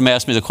 I heard him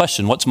ask me the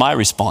question, what's my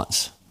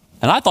response?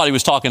 And I thought he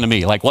was talking to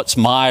me, what's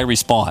my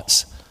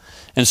response?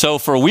 And so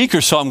for a week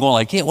or so, I'm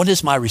going yeah, what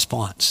is my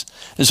response?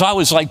 And so I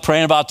was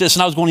praying about this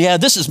and I was going, yeah,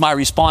 this is my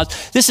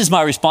response. This is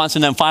my response.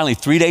 And then finally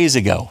 3 days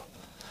ago,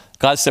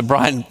 God said,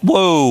 Brian,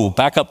 whoa,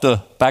 back up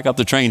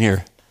the train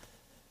here.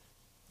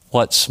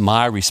 What's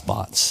my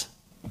response?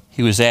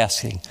 He was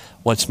asking,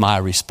 what's my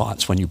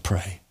response when you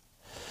pray?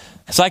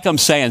 It's like I'm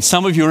saying,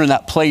 some of you are in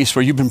that place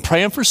where you've been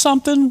praying for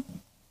something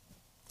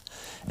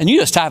and you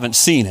just haven't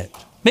seen it.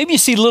 Maybe you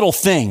see little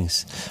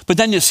things, but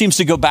then it seems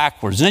to go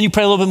backwards. And then you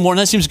pray a little bit more and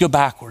that seems to go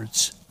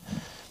backwards.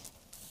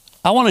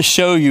 I want to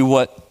show you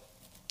what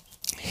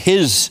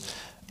his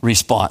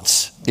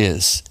response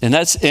is. And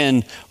that's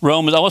in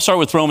Romans. I want to start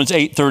with Romans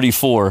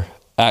 8:34,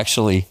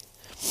 actually.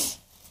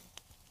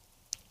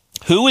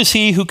 Who is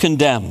he who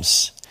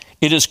condemns?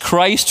 It is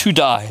Christ who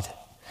died,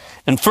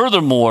 and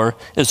furthermore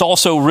is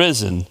also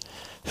risen,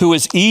 who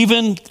is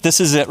even, this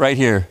is it right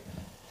here,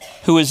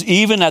 who is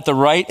even at the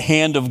right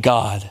hand of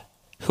God,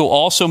 who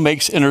also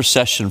makes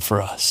intercession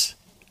for us.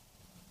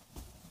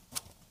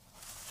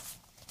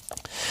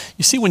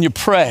 You see, when you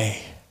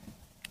pray,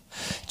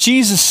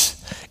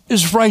 Jesus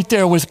is right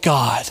there with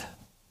God,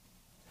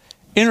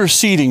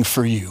 interceding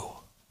for you.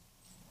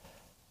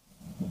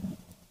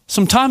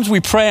 Sometimes we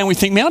pray and we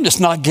think, man, I'm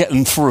just not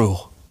getting through.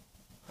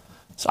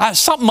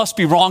 Something must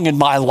be wrong in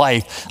my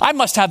life. I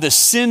must have this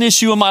sin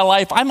issue in my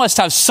life. I must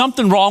have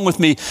something wrong with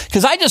me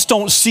because I just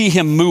don't see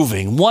him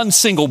moving one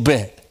single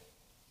bit.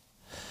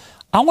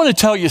 I want to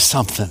tell you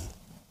something.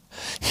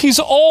 He's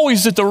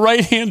always at the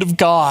right hand of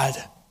God.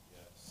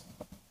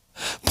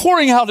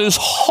 pouring out his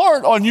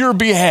heart on your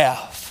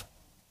behalf.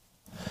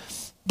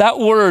 That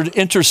word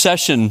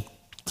intercession,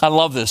 I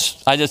love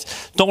this.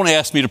 Don't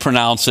ask me to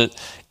pronounce it.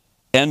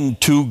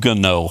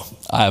 Entugano.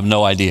 I have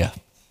no idea.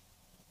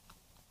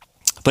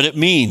 But it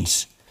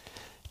means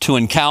to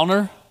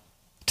encounter,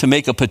 to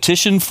make a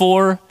petition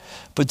for,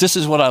 but this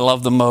is what I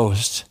love the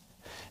most.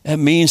 It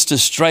means to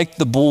strike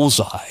the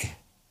bullseye,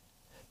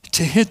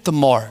 to hit the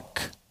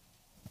mark.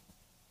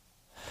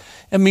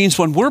 It means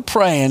when we're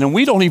praying and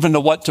we don't even know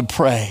what to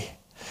pray,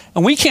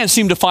 and we can't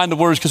seem to find the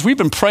words because we've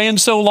been praying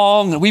so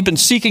long and we've been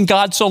seeking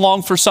God so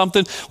long for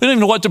something, we don't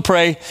even know what to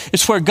pray.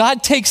 It's where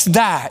God takes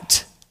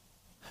that,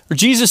 or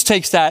Jesus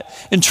takes that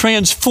and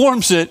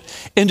transforms it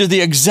into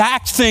the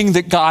exact thing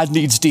that God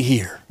needs to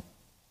hear.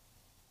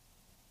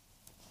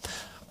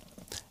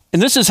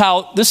 And this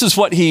is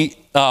what he,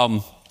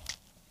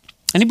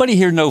 anybody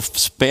here know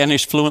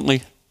Spanish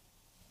fluently?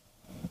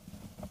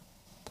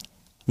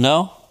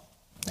 No?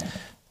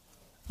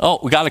 Oh,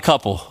 we got a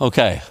couple.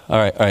 Okay. All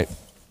right.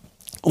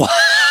 What?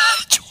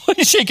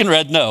 You're shaking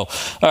red? No.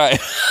 All right.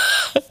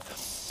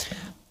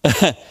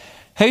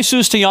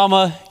 Jesus te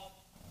llama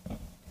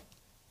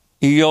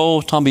y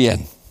yo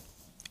también.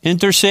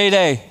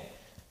 Intercede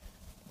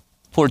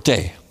por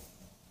ti.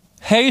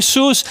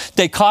 Jesús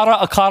de cara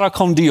a cara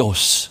con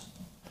Dios.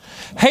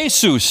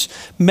 Jesús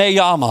me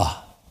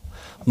llama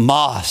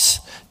más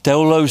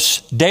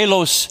de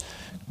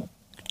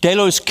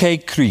los que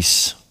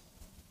crees.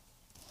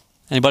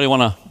 Anybody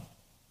want to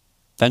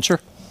venture?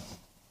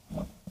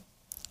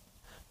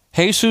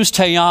 Jesús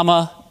te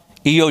llama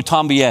y yo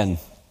también.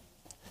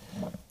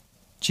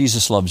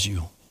 Jesus loves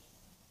you.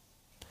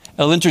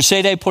 El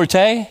intercede por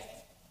ti.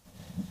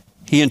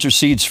 He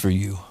intercedes for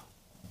you.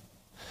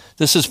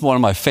 This is one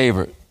of my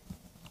favorite.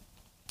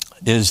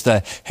 Is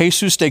the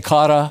Jesús de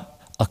cara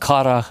a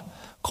cara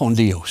con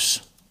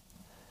Dios.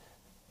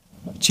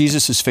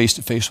 Jesus is face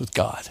to face with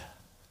God.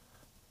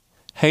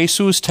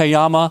 Jesús te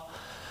llama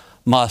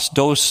más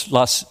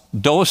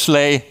dos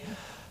le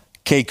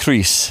que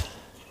crees.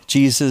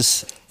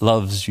 Jesus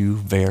loves you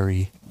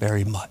very,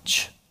 very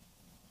much.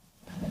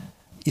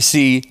 You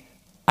see,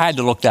 I had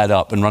to look that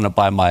up and run it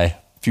by my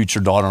future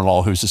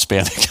daughter-in-law who's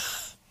Hispanic.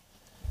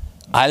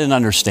 I didn't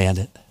understand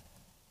it.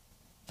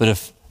 But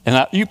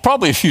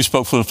if you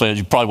spoke fluently,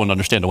 you probably wouldn't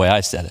understand the way I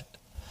said it.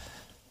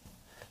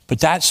 But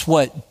that's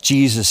what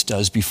Jesus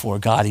does before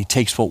God. He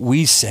takes what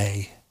we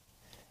say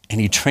and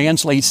he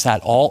translates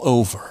that all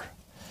over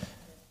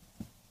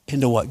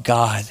into what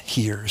God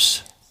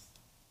hears.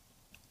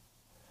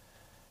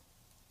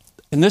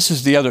 And this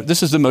is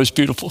the most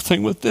beautiful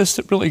thing with this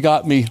that really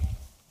got me.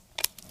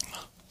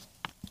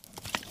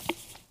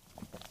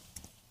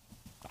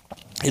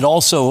 It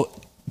also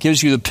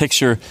gives you the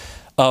picture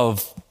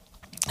of,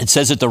 it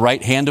says at the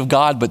right hand of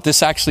God, but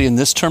this actually, in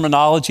this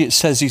terminology, it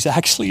says he's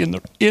actually in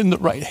the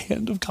right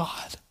hand of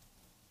God.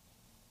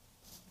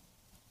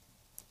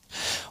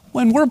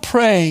 When we're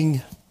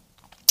praying,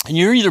 and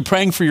you're either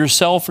praying for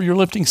yourself or you're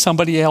lifting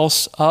somebody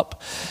else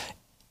up,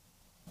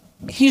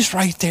 he's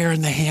right there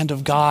in the hand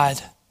of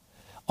God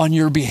on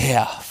your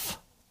behalf.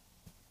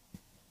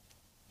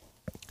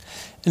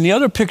 And the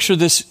other picture of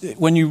this,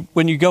 when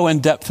you go in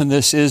depth in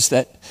this, is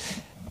that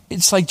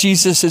it's like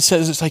Jesus, it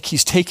says it's like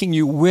he's taking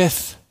you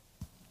with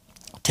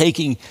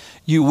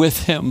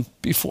him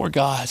before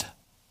God.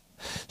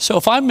 So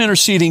if I'm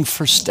interceding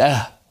for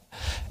Steph,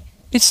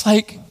 it's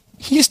like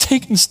he's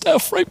taking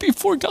Steph right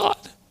before God.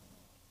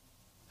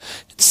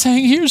 It's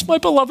saying, here's my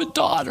beloved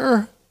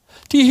daughter.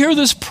 Do you hear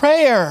this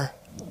prayer?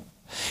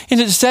 And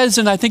it says,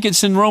 and I think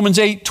it's in Romans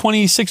 8,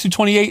 26 to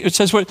 28, it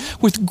says,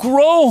 with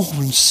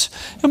groans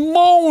and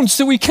moans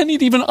that we can't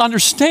even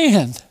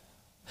understand.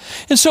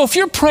 And so if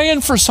you're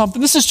praying for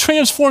something, this has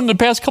transformed the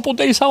past couple of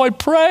days how I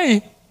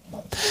pray.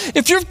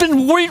 If you've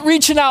been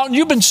reaching out and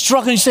you've been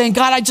struggling, saying,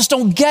 God, I just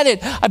don't get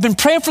it. I've been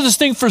praying for this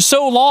thing for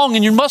so long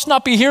and you must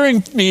not be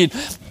hearing me.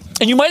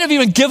 And you might have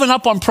even given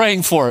up on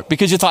praying for it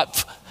because you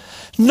thought,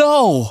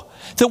 no,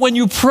 that when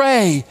you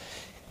pray,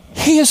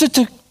 he is at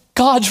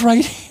God's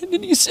right hand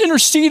and he's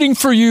interceding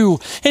for you.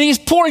 And he's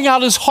pouring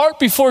out his heart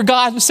before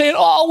God and saying,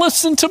 oh,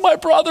 listen to my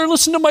brother,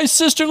 listen to my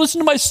sister, listen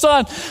to my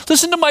son,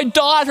 listen to my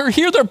daughter,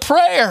 hear their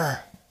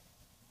prayer.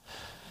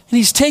 And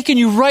he's taking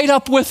you right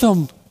up with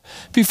them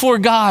before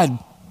God.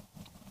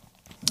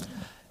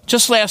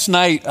 Just last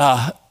night,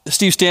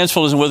 Steve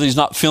Stansfield isn't with us. He's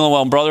not feeling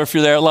well. And brother, if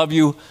you're there, I love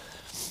you.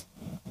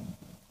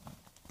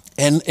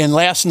 And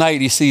last night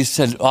he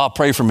said, oh,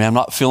 pray for me. I'm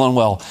not feeling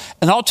well.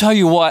 And I'll tell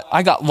you what,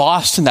 I got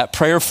lost in that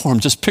prayer for him,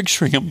 just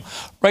picturing him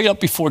right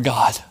up before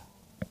God.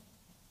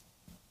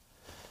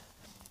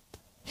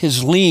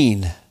 His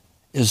lean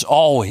is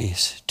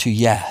always to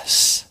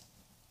yes.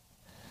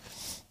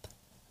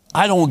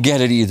 I don't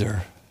get it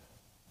either,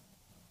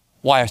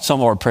 why some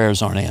of our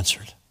prayers aren't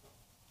answered.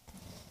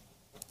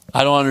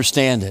 I don't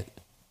understand it.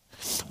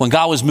 When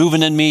God was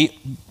moving in me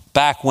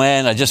back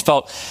when, I just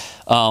felt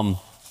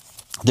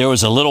there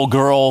was a little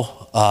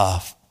girl,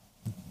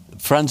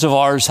 friends of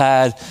ours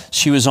had.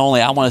 She was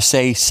only, I want to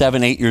say,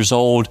 7, 8 years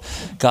old,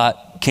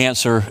 got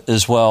cancer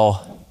as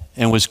well.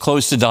 and was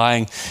close to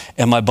dying.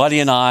 And my buddy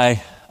and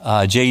I,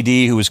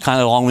 JD, who was kind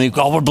of along with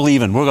me, we're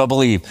believing, we're going to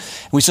believe.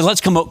 And we said,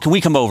 can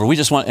we come over? We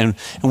just want, and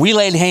we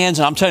laid hands,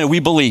 and I'm telling you, we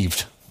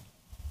believed.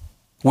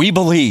 We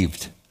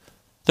believed.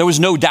 There was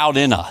no doubt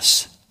in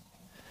us.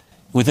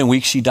 Within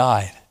weeks, she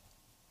died.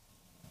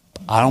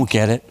 I don't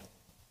get it.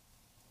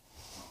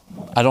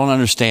 I don't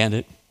understand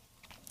it.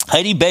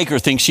 Heidi Baker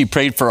thinks she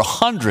prayed for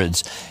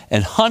hundreds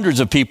and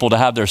hundreds of people to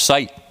have their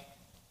sight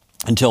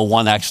until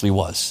one actually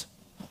was.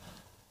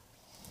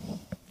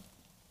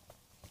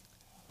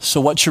 So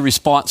what's your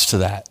response to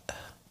that?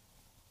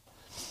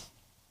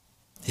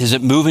 Is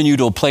it moving you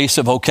to a place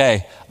of,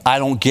 okay, I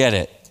don't get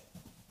it,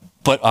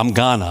 but I'm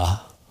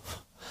gonna.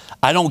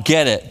 I don't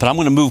get it, but I'm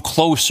going to move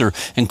closer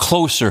and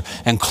closer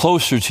and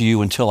closer to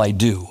you until I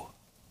do?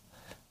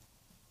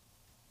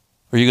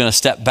 Or are you going to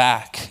step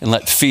back and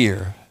let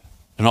fear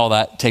and all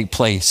that take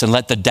place and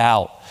let the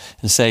doubt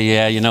and say,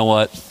 yeah, you know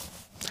what?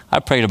 I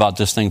prayed about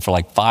this thing for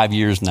like 5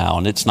 years now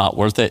and it's not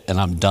worth it and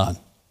I'm done.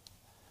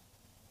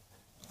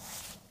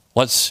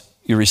 What's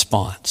your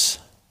response?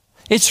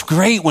 It's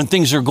great when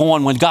things are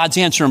going, when God's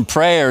answering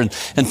prayer and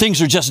things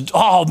are just,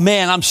 oh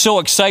man, I'm so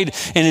excited.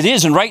 And it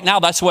is. And right now,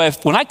 that's why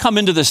when I come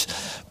into this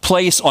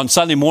place on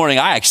Sunday morning,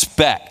 I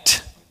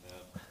expect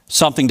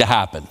something to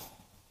happen.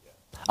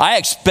 I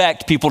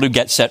expect people to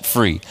get set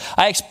free.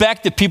 I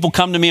expect that people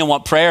come to me and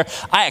want prayer.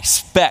 I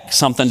expect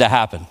something to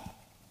happen.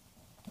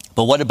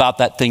 But what about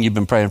that thing you've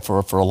been praying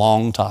for a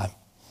long time?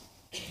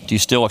 Do you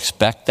still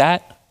expect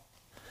that?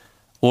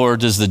 Or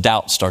does the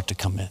doubt start to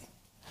come in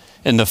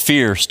and the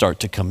fear start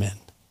to come in?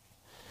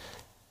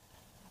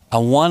 I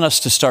want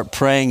us to start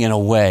praying in a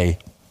way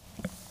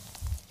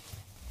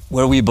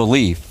where we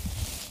believe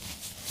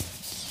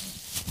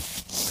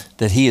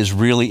that he is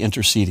really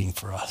interceding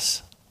for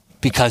us,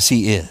 because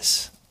he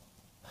is.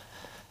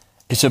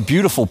 It's a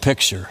beautiful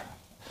picture.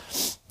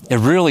 It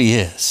really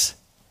is.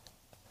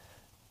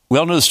 We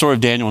all know the story of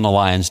Daniel in the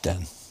lion's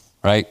den,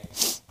 right?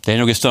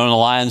 Daniel gets thrown in the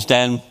lion's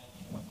den,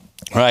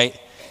 right?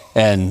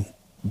 And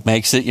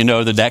makes it,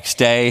 the next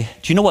day.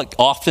 Do you know what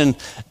often,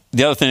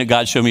 the other thing that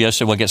God showed me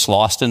yesterday, what gets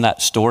lost in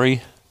that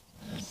story,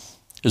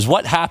 is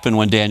what happened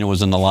when Daniel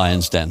was in the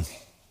lion's den.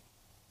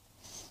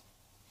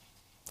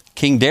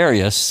 King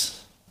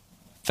Darius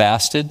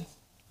fasted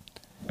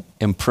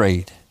and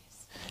prayed,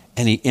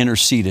 and he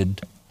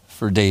interceded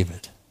for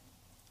David.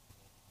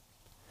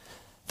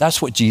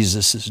 That's what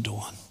Jesus is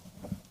doing.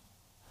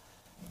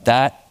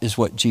 That is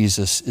what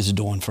Jesus is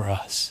doing for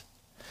us.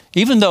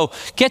 Even though,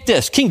 get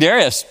this, King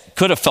Darius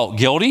could have felt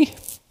guilty.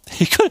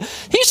 He's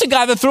the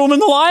guy that threw him in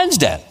the lion's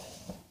den.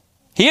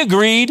 He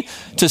agreed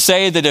to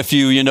say that if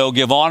you,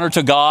 give honor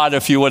to God,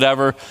 if you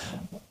whatever,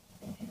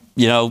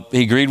 he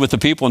agreed with the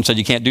people and said,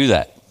 you can't do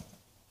that.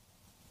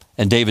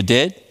 And Daniel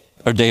did.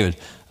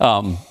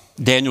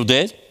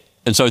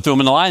 And so he threw him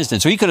in the lion's den.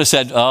 So he could have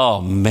said,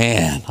 oh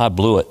man, I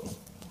blew it.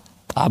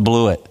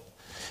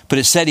 But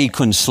it said he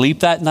couldn't sleep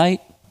that night.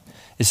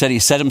 It said he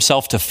set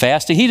himself to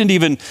fasting. He didn't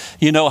even,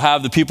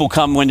 have the people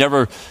come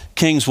whenever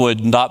kings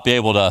would not be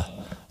able to,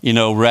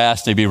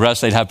 rest. They'd be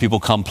rested. They'd have people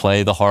come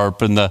play the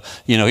harp and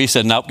he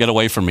said, nope, get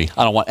away from me.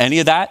 I don't want any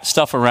of that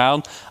stuff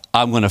around.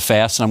 I'm going to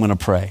fast and I'm going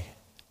to pray.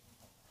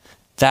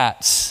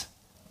 That's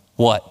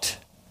what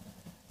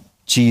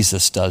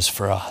Jesus does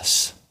for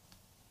us.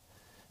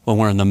 When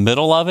we're in the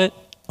middle of it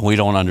and we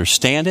don't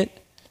understand it,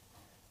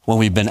 when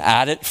we've been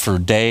at it for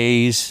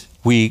days,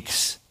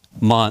 weeks,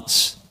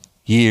 months,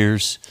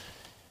 years,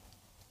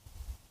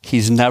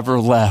 he's never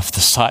left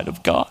the side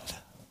of God.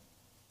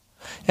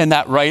 And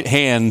that right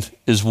hand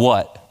is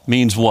what?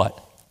 Means what?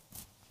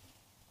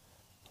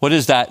 What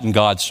is that in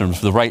God's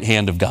terms? The right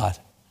hand of God.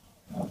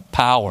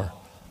 Power,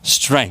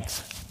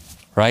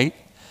 strength, right?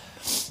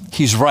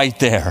 He's right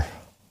there.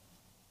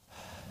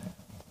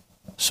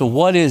 So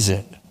what is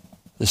it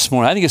this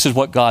morning? I think this is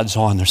what God's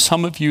on. There's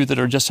some of you that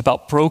are just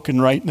about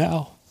broken right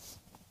now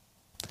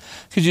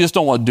because you just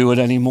don't want to do it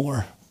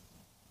anymore.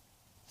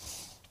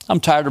 I'm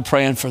tired of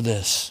praying for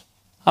this.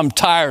 I'm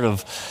tired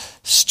of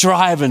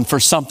striving for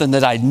something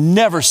that I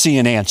never see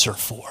an answer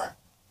for.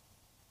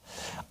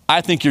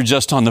 I think you're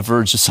just on the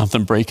verge of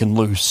something breaking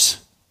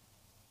loose.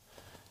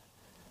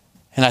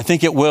 And I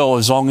think it will,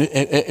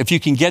 if you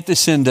can get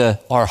this into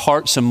our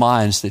hearts and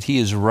minds, that he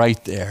is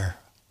right there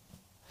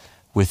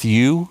with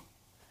you,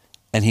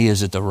 and he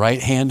is at the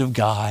right hand of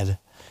God,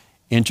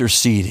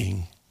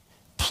 interceding,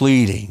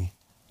 pleading,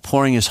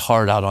 pouring his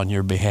heart out on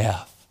your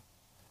behalf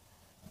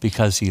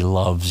because he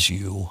loves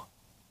you.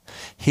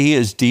 He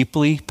is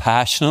deeply,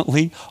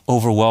 passionately,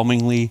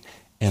 overwhelmingly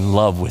in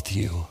love with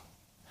you.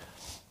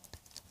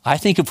 I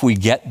think if we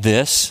get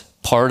this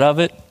part of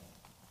it,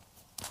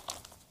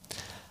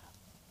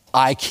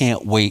 I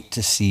can't wait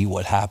to see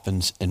what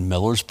happens in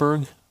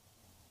Millersburg,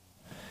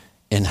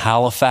 in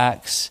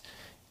Halifax,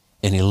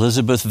 in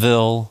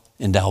Elizabethville,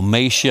 in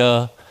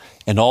Dalmatia,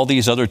 and all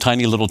these other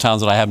tiny little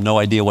towns that I have no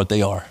idea what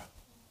they are.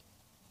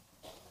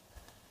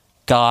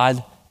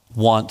 God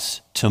wants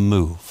to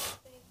move.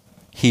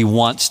 He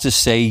wants to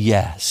say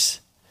yes.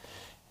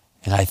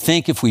 And I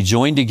think if we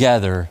join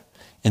together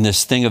in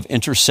this thing of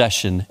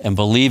intercession and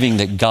believing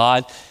that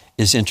God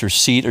is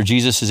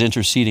Jesus is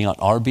interceding on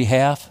our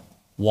behalf,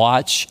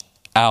 watch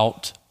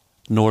out,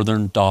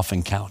 Northern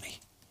Dauphin County.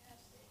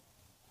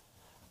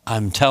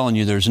 I'm telling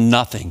you, there's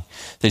nothing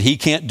that he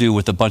can't do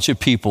with a bunch of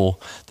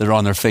people that are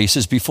on their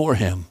faces before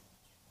him,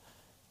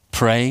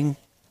 praying,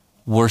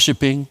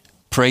 worshiping,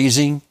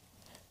 praising,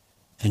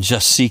 and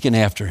just seeking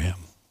after him.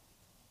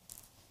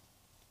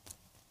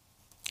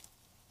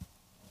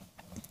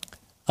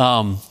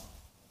 You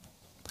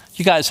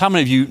guys, how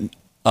many of you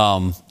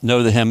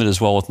know the hymn "It Is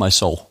Well With My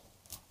Soul"?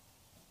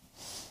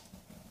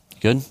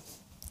 Good?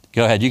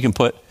 Go ahead. You can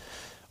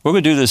we're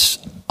going to do this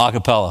a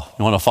cappella.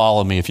 You want to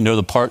follow me. If you know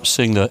the parts,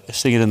 sing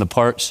it in the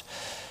parts.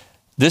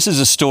 This is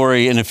a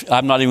story, and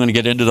I'm not even going to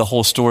get into the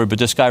whole story, but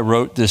this guy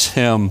wrote this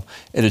hymn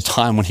at a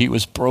time when he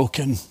was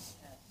broken.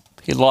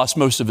 He lost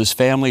most of his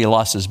family. He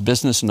lost his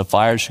business in the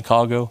fire in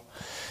Chicago.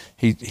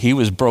 He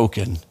was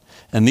broken.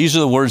 And these are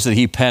the words that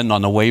he penned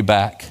on the way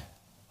back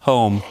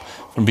home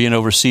from being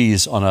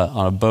overseas on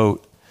a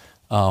boat.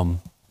 I'll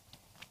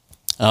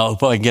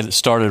probably get it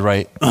started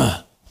right.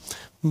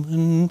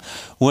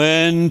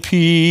 When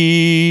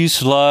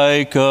peace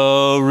like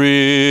a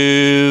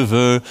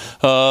river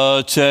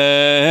attendeth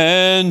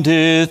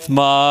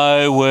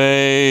my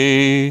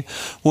way,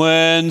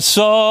 when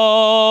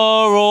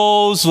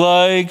sorrows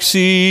like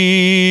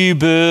sea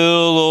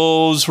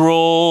billows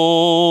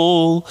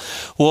roll,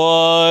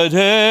 whatever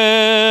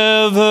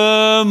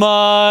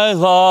my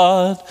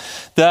lot,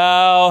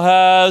 thou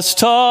hast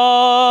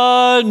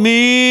taught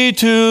me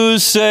to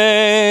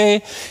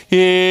say,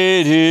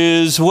 it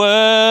is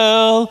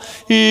well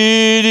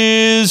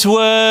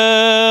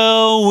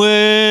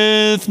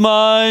with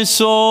my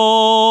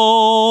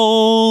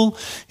soul.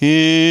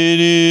 It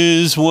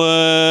is well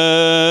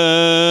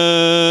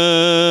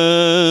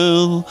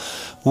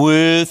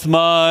with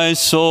my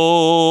soul.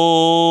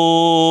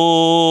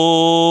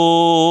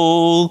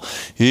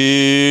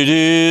 It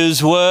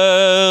is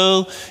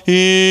well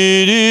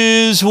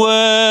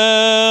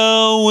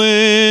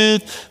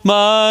with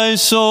my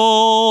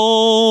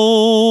soul.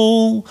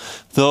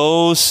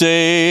 Though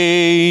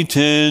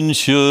Satan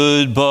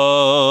should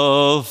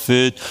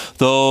buffet,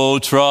 though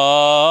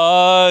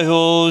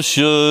trials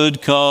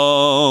should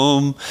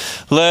come,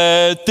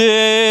 let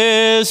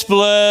this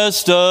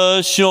blessed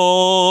assurance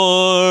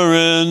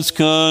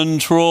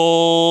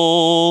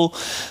control,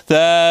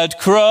 that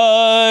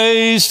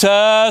Christ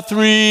hath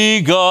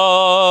regarded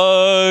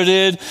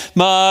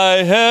my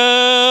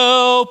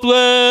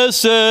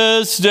helpless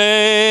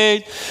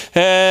estate,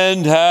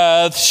 and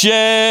hath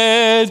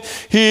shed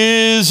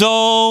his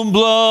own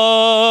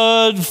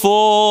blood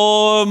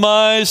for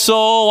my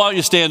soul. Why don't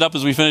you stand up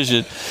as we finish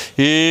it?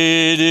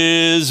 It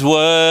is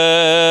well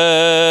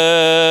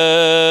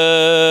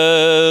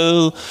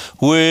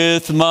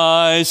with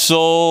my soul.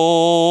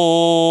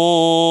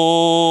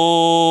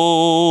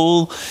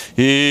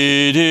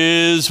 It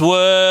is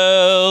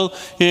well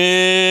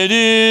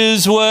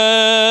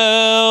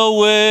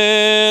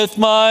with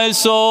my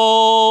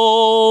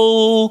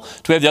soul. Do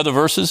we have the other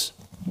verses?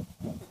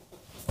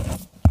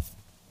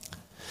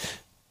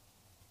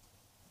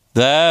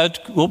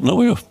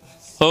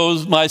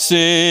 Oh, my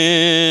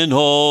sin,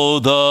 oh,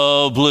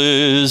 the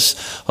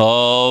bliss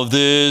of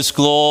this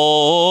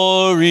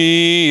glorious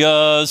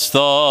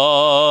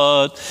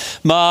thought.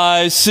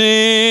 My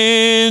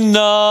sin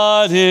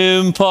not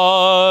in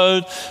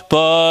part,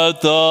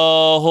 but the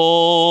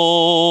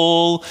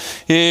whole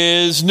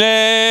is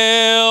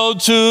nailed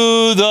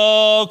to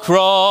the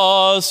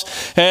cross,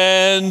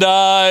 and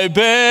I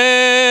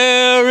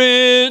bear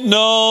it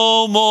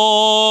no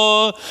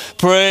more.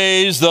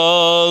 Praise the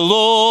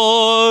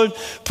Lord,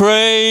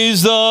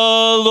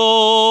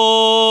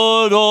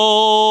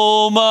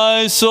 oh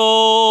my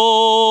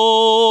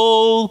soul.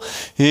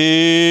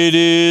 It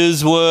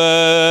is well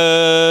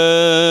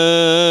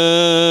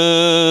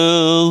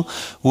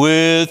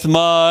with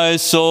my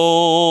soul.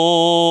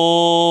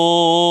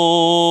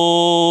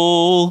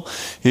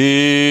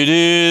 It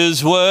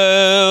is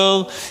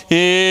well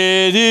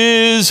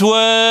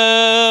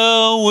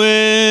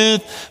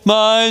with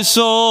my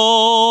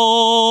soul.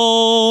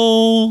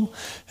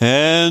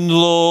 And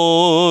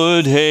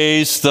Lord,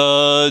 haste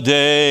the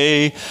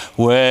day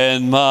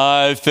when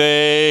my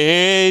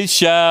face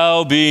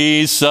shall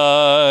be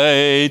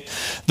sight.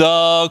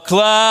 The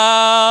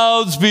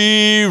clouds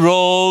be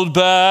rolled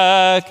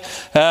back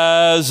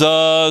as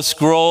a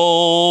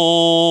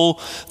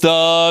scroll.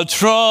 The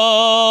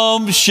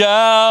trump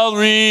shall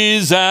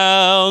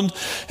resound,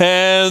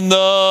 and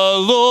the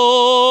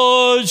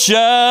Lord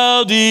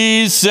shall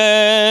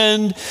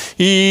descend.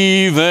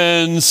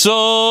 Even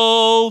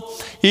so,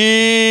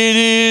 it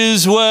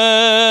is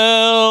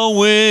well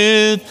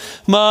with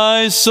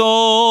my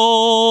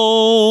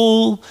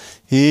soul.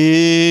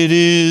 It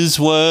is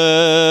well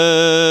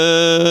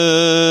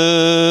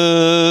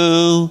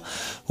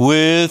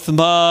with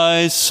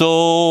my soul.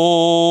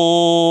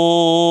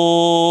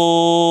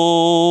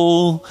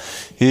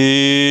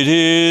 It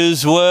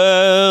is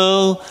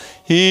well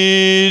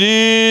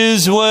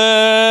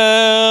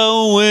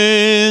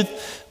with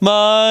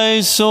my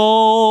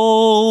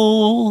soul.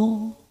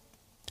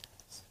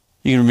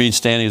 You can remain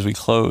standing as we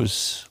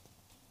close.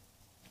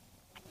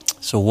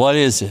 So what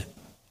is it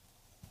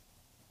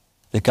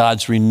that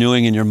God's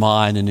renewing in your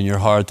mind and in your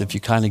heart that you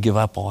kind of give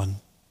up on?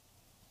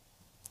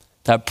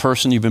 That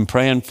person you've been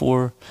praying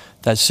for,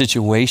 that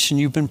situation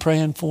you've been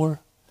praying for,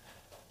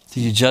 that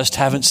you just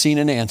haven't seen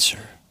an answer.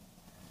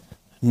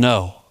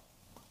 Know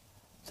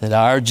that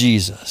our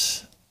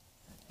Jesus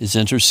is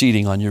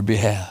interceding on your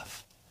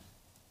behalf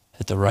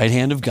at the right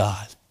hand of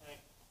God,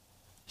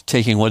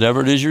 taking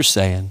whatever it is you're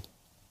saying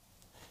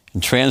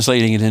and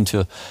translating it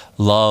into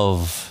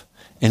love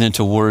and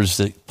into words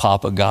that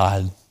Papa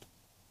God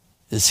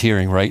is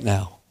hearing right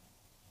now.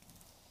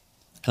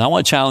 And I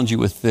want to challenge you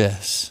with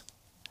this.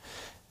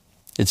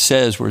 It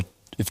says,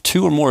 if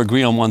two or more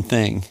agree on one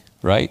thing,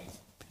 right,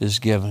 it is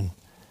given.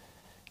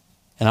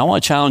 And I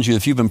want to challenge you,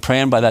 if you've been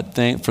praying for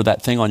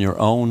that thing on your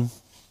own,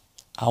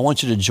 I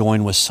want you to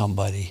join with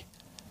somebody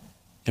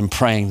in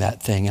praying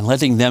that thing and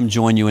letting them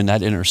join you in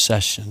that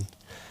intercession.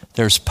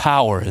 There's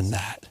power in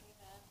that.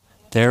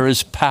 There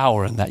is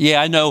power in that. Yeah,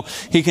 I know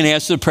he can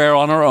answer the prayer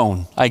on our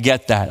own. I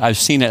get that. I've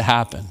seen it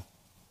happen.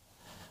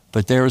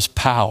 But there is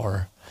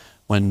power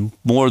when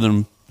more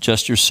than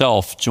just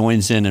yourself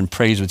joins in and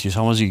prays with you.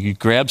 Sometimes you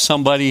grab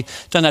somebody,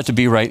 doesn't have to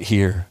be right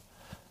here,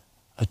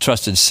 a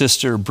trusted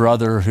sister,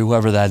 brother,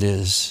 whoever that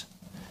is,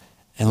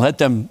 and let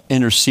them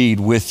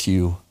intercede with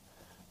you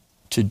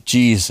to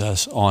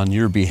Jesus on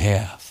your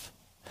behalf.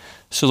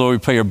 So Lord, we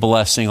pray your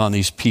blessing on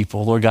these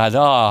people. Lord God,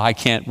 I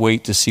can't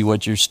wait to see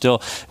what you're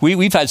still.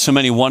 We've had so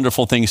many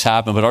wonderful things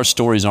happen, but our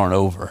stories aren't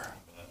over.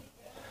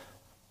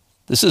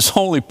 This is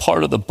only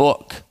part of the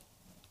book.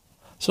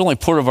 It's only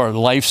part of our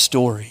life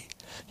story.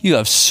 You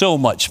have so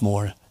much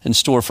more in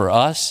store for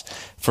us,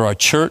 for our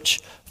church,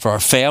 for our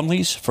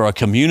families, for our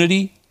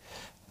community,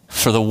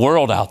 for the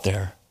world out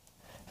there.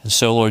 And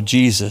so, Lord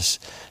Jesus,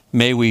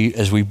 may we,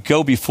 as we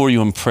go before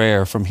you in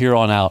prayer from here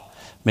on out,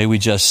 may we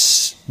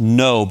just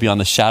know beyond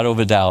the shadow of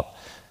a doubt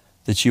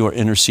that you are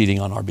interceding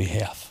on our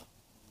behalf.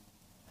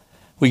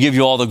 We give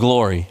you all the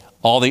glory,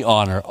 all the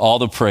honor, all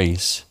the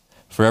praise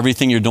for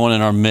everything you're doing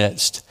in our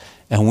midst.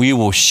 And we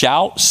will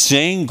shout,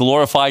 sing,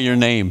 glorify your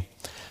name,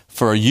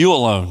 for you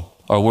alone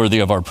are worthy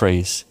of our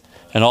praise.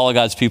 And all of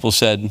God's people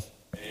said,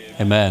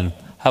 Amen.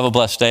 Have a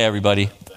blessed day, everybody.